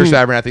 Pierce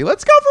Abernathy,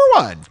 let's go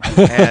for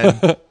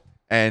one.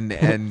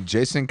 And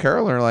Jason and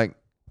Carol are like,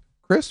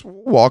 Chris,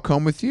 we'll walk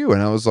home with you.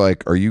 And I was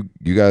like, are you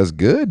guys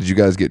good? Did you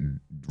guys get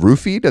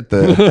roofied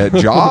at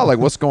Jaw? Like,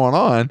 what's going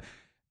on?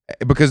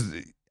 Because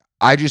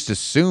I just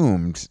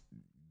assumed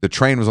the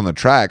train was on the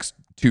tracks.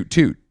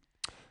 Toot.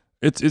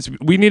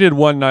 We needed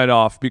one night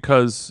off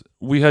because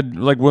we had,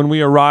 like, when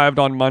we arrived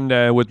on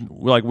Monday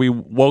we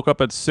woke up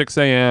at 6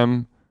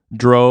 a.m.,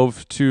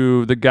 drove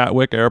to the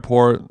Gatwick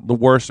airport, the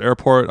worst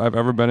airport I've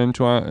ever been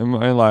into in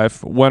my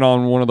life, went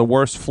on one of the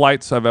worst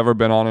flights I've ever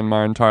been on in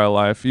my entire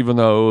life, even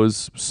though it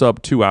was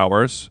sub 2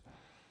 hours.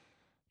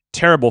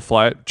 Terrible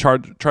flight.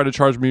 Tried to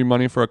charge me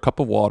money for a cup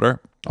of water.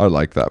 I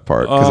like that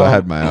part because I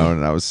had my own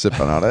and I was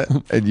sipping on it,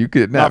 and you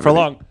couldn't. Not for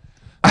long.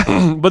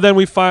 But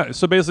then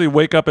so basically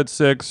wake up at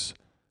 6,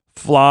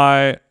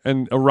 fly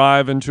and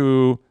arrive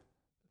into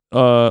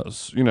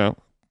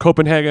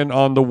Copenhagen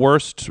on the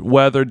worst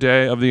weather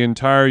day of the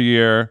entire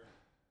year.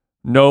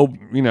 No,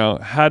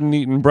 hadn't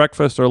eaten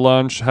breakfast or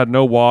lunch, had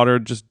no water,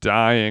 just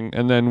dying.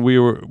 And then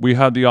we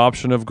had the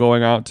option of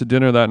going out to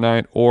dinner that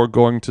night or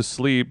going to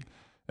sleep.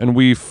 And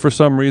we, for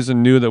some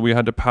reason, knew that we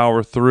had to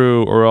power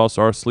through or else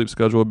our sleep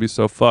schedule would be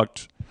so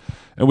fucked.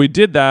 And we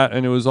did that,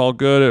 and it was all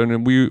good.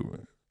 And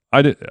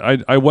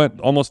I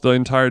went almost the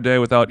entire day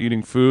without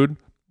eating food.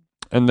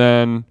 And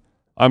then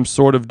I'm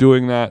sort of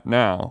doing that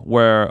now,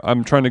 where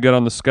I'm trying to get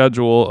on the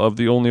schedule of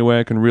the only way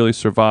I can really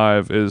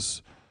survive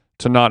is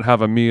to not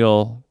have a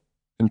meal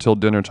until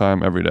dinner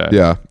time every day.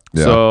 Yeah.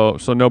 So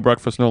no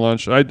breakfast, no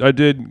lunch. I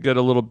did get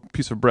a little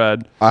piece of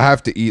bread. I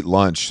have to eat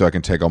lunch so I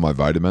can take all my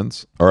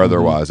vitamins, or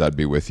otherwise I'd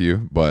be with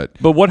you. But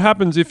what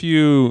happens if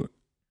you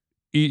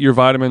eat your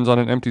vitamins on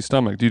an empty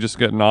stomach? Do you just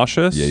get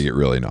nauseous? Yeah, you get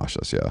really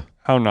nauseous, yeah.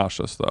 How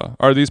nauseous, though?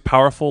 Are these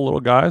powerful little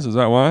guys? Is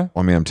that why?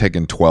 I mean, I'm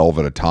taking 12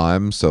 at a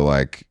time, so,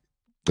 like,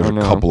 there's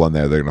a couple in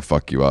there that are going to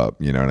fuck you up.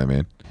 You know what I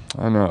mean?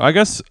 I know. I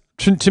guess,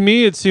 to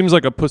me, it seems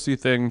like a pussy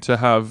thing to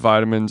have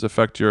vitamins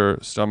affect your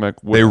stomach.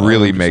 They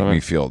really make me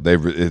feel...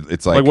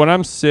 It's like... Like, when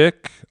I'm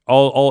sick,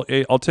 I'll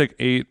take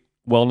 8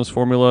 wellness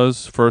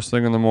formulas first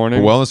thing in the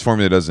morning. The wellness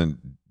formula doesn't...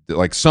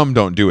 Like, some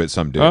don't do it,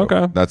 some do.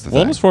 Okay. That's the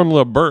thing. Wellness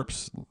formula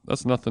burps.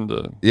 That's nothing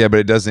to... Yeah, but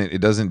it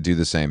doesn't do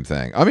the same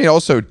thing. I mean,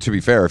 also, to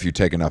be fair, if you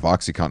take enough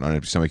OxyContin on an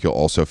empty stomach, you'll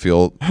also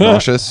feel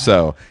nauseous.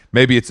 So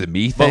maybe it's a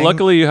me thing. But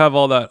luckily, you have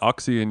all that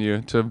oxy in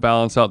you to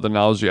balance out the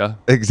nausea.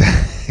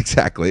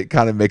 Exactly. It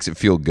kind of makes it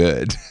feel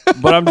good.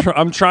 But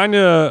I'm trying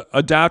to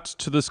adapt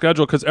to the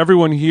schedule because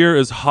everyone here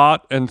is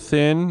hot and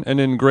thin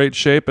and in great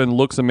shape and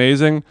looks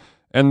amazing.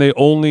 And they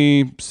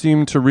only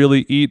seem to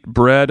really eat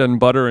bread and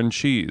butter and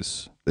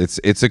cheese.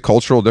 It's a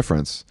cultural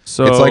difference.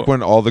 So it's like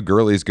when all the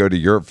girlies go to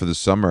Europe for the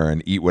summer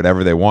and eat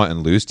whatever they want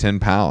and lose 10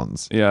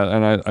 pounds. Yeah,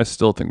 and I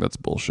still think that's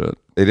bullshit.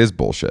 It is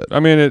bullshit. I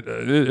mean,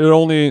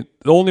 the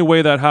only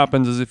way that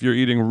happens is if you're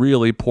eating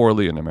really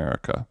poorly in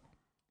America.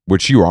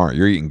 Which you aren't.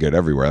 You're eating good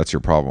everywhere. That's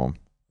your problem.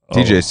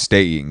 TJ,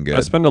 stay eating good.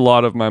 I spend a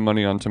lot of my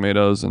money on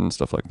tomatoes and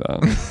stuff like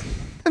that.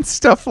 And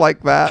stuff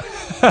like that.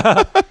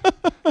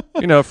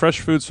 Fresh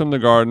foods from the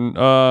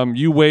garden.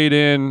 You weighed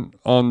in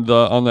on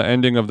the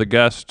ending of The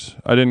Guest.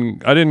 I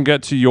didn't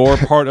get to your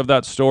part of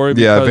that story.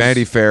 Yeah,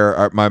 Vanity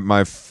Fair.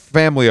 My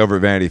family over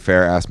at Vanity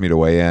Fair asked me to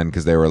weigh in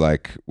because they were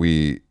like,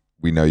 we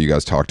know you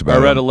guys talked about it.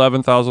 I read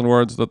 11,000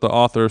 words that the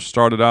author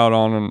started out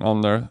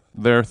on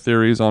their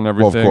theories on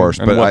everything. Well, of course,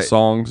 and but what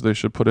songs they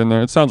should put in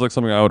there. It sounds like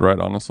something I would write,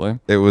 honestly.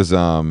 It was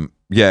I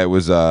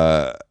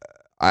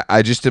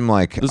just am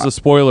like... This is a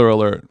spoiler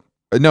alert.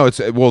 No, it's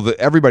well.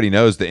 Everybody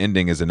knows the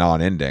ending is a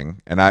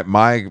non-ending, and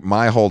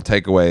my whole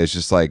takeaway is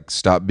just like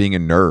stop being a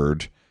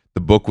nerd. The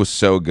book was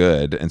so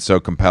good and so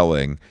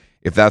compelling.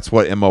 If that's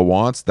what Emma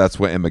wants, that's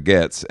what Emma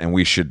gets, and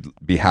we should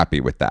be happy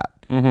with that.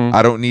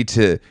 I don't need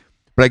to.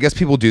 But I guess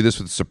people do this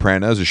with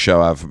Sopranos, a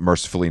show I've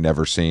mercifully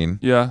never seen.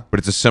 Yeah, but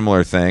it's a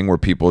similar thing where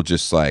people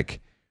just like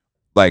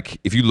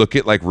if you look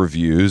at like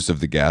reviews of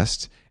The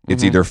Guest.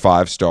 It's either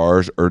 5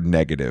 stars or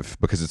negative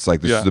because it's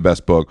like this is the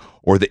best book,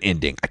 or the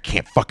ending. I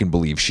can't fucking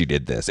believe she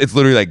did this. It's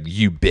literally like,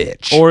 you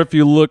bitch. Or if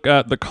you look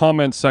at the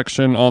comment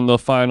section on the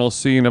final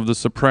scene of The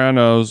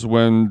Sopranos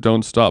when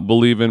Don't Stop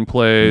Believin'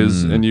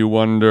 plays, and you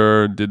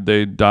wonder, did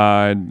they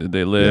die? Did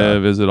they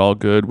live? Is it all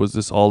good? Was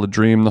this all a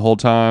dream the whole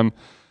time?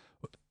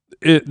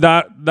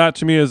 That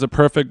to me is a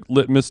perfect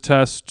litmus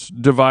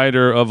test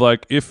divider of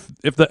like if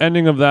the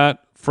ending of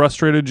that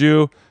frustrated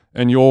you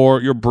and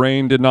your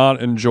brain did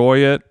not enjoy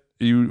it.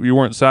 You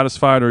weren't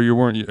satisfied, or you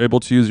weren't able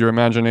to use your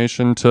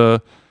imagination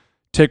to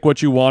take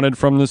what you wanted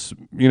from this,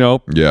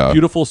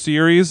 beautiful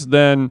series,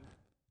 then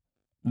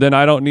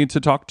I don't need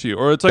to talk to you.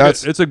 Or it's like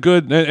it's a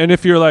good, and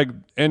if you're like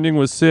ending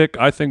was sick,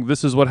 I think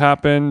this is what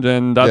happened,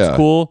 and that's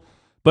cool.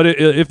 But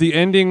if the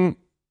ending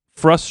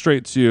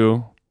frustrates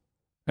you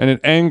and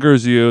it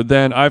angers you,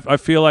 then I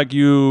feel like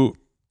you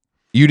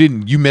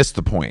missed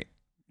the point.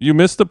 You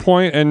missed the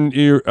point, and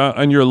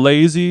you're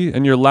lazy,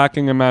 and you're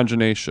lacking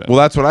imagination. Well,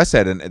 that's what I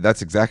said, and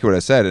that's exactly what I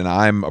said. And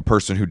I'm a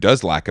person who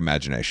does lack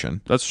imagination.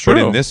 That's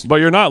true. But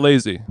you're not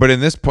lazy. But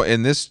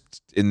during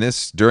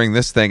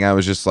this thing, I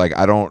was just like,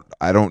 I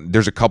don't.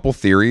 There's a couple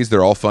theories.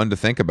 They're all fun to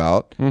think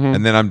about,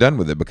 and then I'm done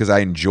with it because I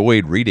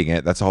enjoyed reading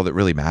it. That's all that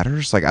really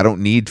matters. Like, I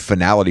don't need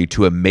finality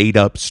to a made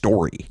up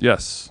story.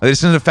 Yes,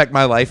 this doesn't affect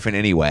my life in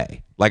any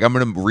way. Like, I'm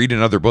going to read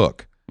another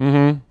book.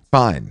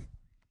 Fine.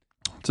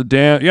 It's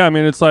I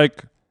mean, it's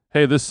like,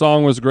 hey, this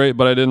song was great,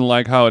 but I didn't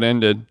like how it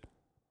ended.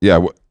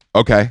 Yeah,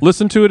 okay.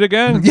 Listen to it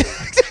again.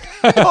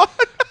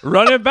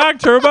 Run it back,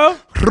 Turbo.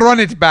 Run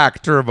it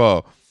back,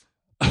 Turbo.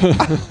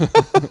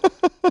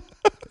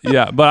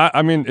 Yeah, but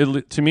I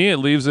mean, to me, it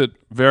leaves it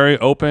very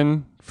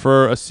open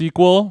for a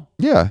sequel.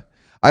 Yeah,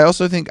 I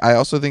also think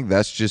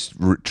that's just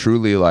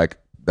truly like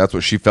that's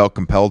what she felt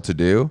compelled to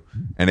do,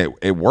 and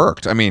it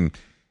worked. I mean,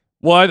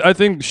 well, I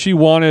think she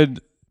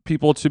wanted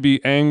people to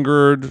be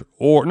angered,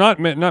 or not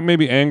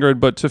maybe angered,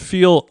 but to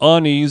feel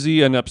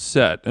uneasy and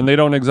upset, and they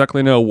don't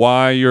exactly know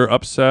why you're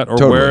upset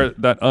or where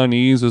that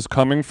unease is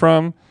coming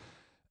from.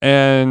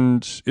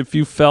 And if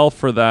you fell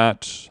for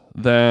that,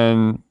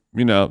 then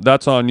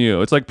that's on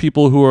you. It's like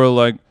people who are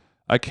like,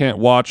 I can't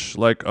watch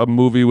like a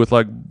movie with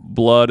like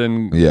blood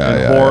and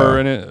horror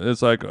in it.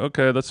 It's like,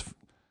 okay,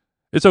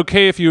 it's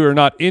okay if you are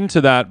not into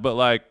that, but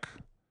like,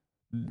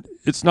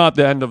 it's not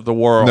the end of the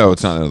world. No,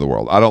 it's not the end of the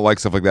world. I don't like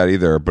stuff like that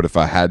either, but if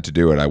I had to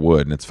do it, I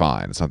would, and it's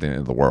fine. It's not the end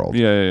of the world.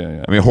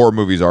 Yeah. I mean, horror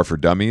movies are for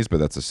dummies, but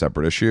that's a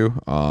separate issue.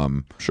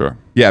 Sure.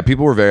 Yeah,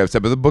 people were very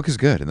upset, but the book is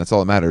good, and that's all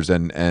that matters.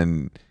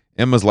 And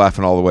Emma's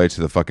laughing all the way to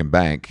the fucking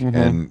bank,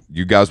 and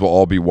you guys will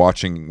all be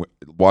watching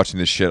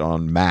this shit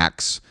on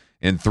Max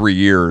in 3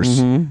 years,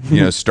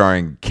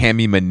 starring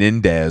Cami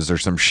Menendez or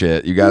some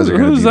shit. You guys are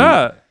going to be... Who's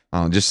that?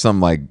 Just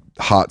some like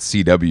hot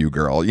CW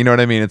girl. You know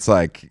what I mean? It's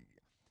like...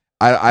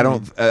 I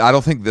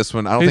don't think this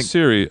one. Hey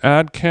Siri,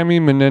 add Cami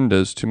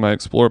Menendez to my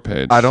Explore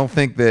page. I don't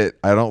think that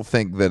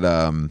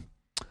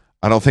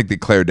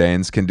Claire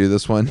Danes can do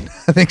this one.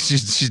 I think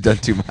she's done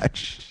too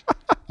much.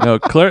 No,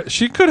 Claire,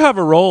 she could have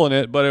a role in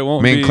it, but it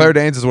won't. I mean, Claire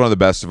Danes is one of the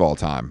best of all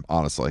time.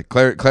 Honestly,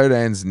 Claire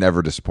Danes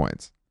never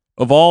disappoints.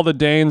 Of all the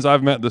Danes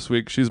I've met this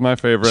week, she's my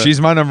favorite. She's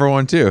my number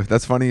one too.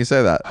 That's funny you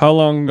say that.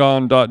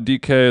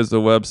 HowLongGone.dk is the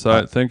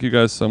website. Thank you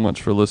guys so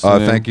much for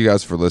listening. Thank you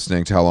guys for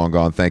listening to How Long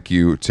Gone. Thank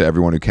you to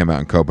everyone who came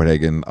out in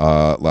Copenhagen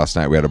last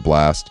night. We had a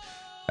blast.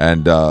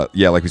 And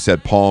like we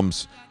said,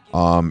 Palms.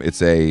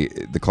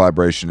 The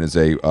collaboration is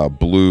a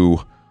blue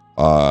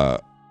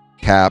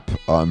cap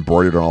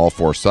embroidered on all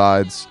 4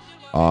 sides.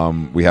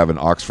 We have an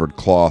Oxford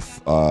cloth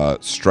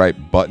stripe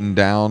button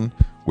down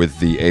with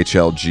the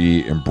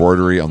HLG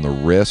embroidery on the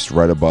wrist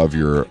right above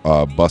your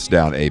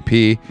bust-down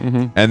AP.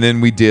 And then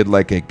we did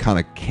like a kind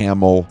of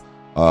camel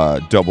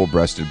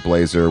double-breasted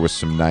blazer with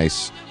some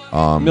nice...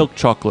 milk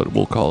chocolate,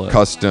 we'll call it.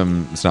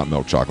 Custom... It's not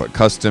milk chocolate.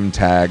 Custom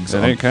tags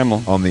ain't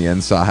camel. On the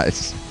inside.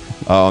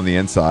 On the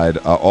inside.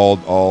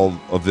 All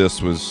of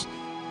this was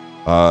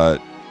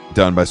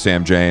done by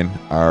Sam Jane,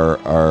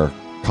 our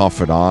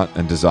confidant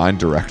and design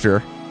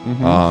director.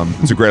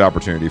 It's a great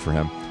opportunity for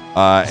him.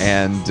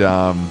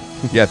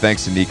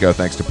 Thanks to Nico,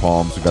 thanks to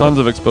Palms. Tons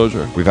of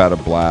exposure. We've had a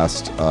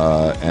blast,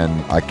 and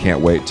I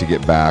can't wait to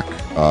get back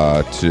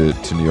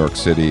to New York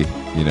City,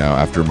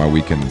 after my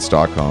weekend in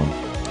Stockholm.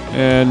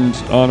 And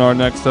on our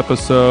next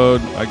episode,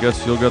 I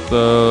guess you'll get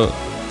the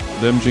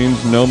Them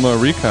Jeans Noma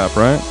recap,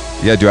 right?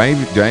 Yeah, do I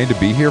need to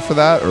be here for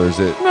that, or is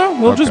it... No,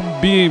 we'll just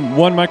be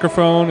one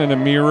microphone and a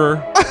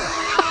mirror.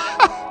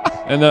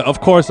 And then, of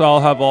course, I'll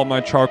have all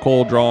my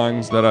charcoal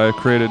drawings that I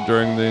created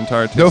during the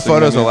entire tasting No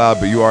photos menu. allowed,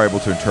 but you are able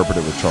to interpret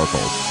it with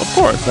charcoal. Of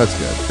course. That's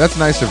good. That's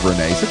nice of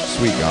Renee. He's such a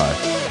sweet guy.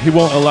 He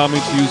won't allow me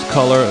to use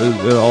color.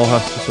 It all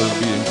has to sort of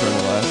be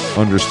internalized.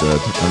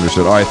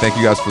 Understood. All right, thank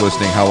you guys for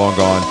listening. How Long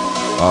Gone.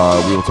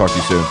 We will talk to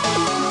you soon.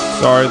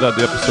 Sorry that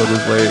the episode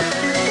was late.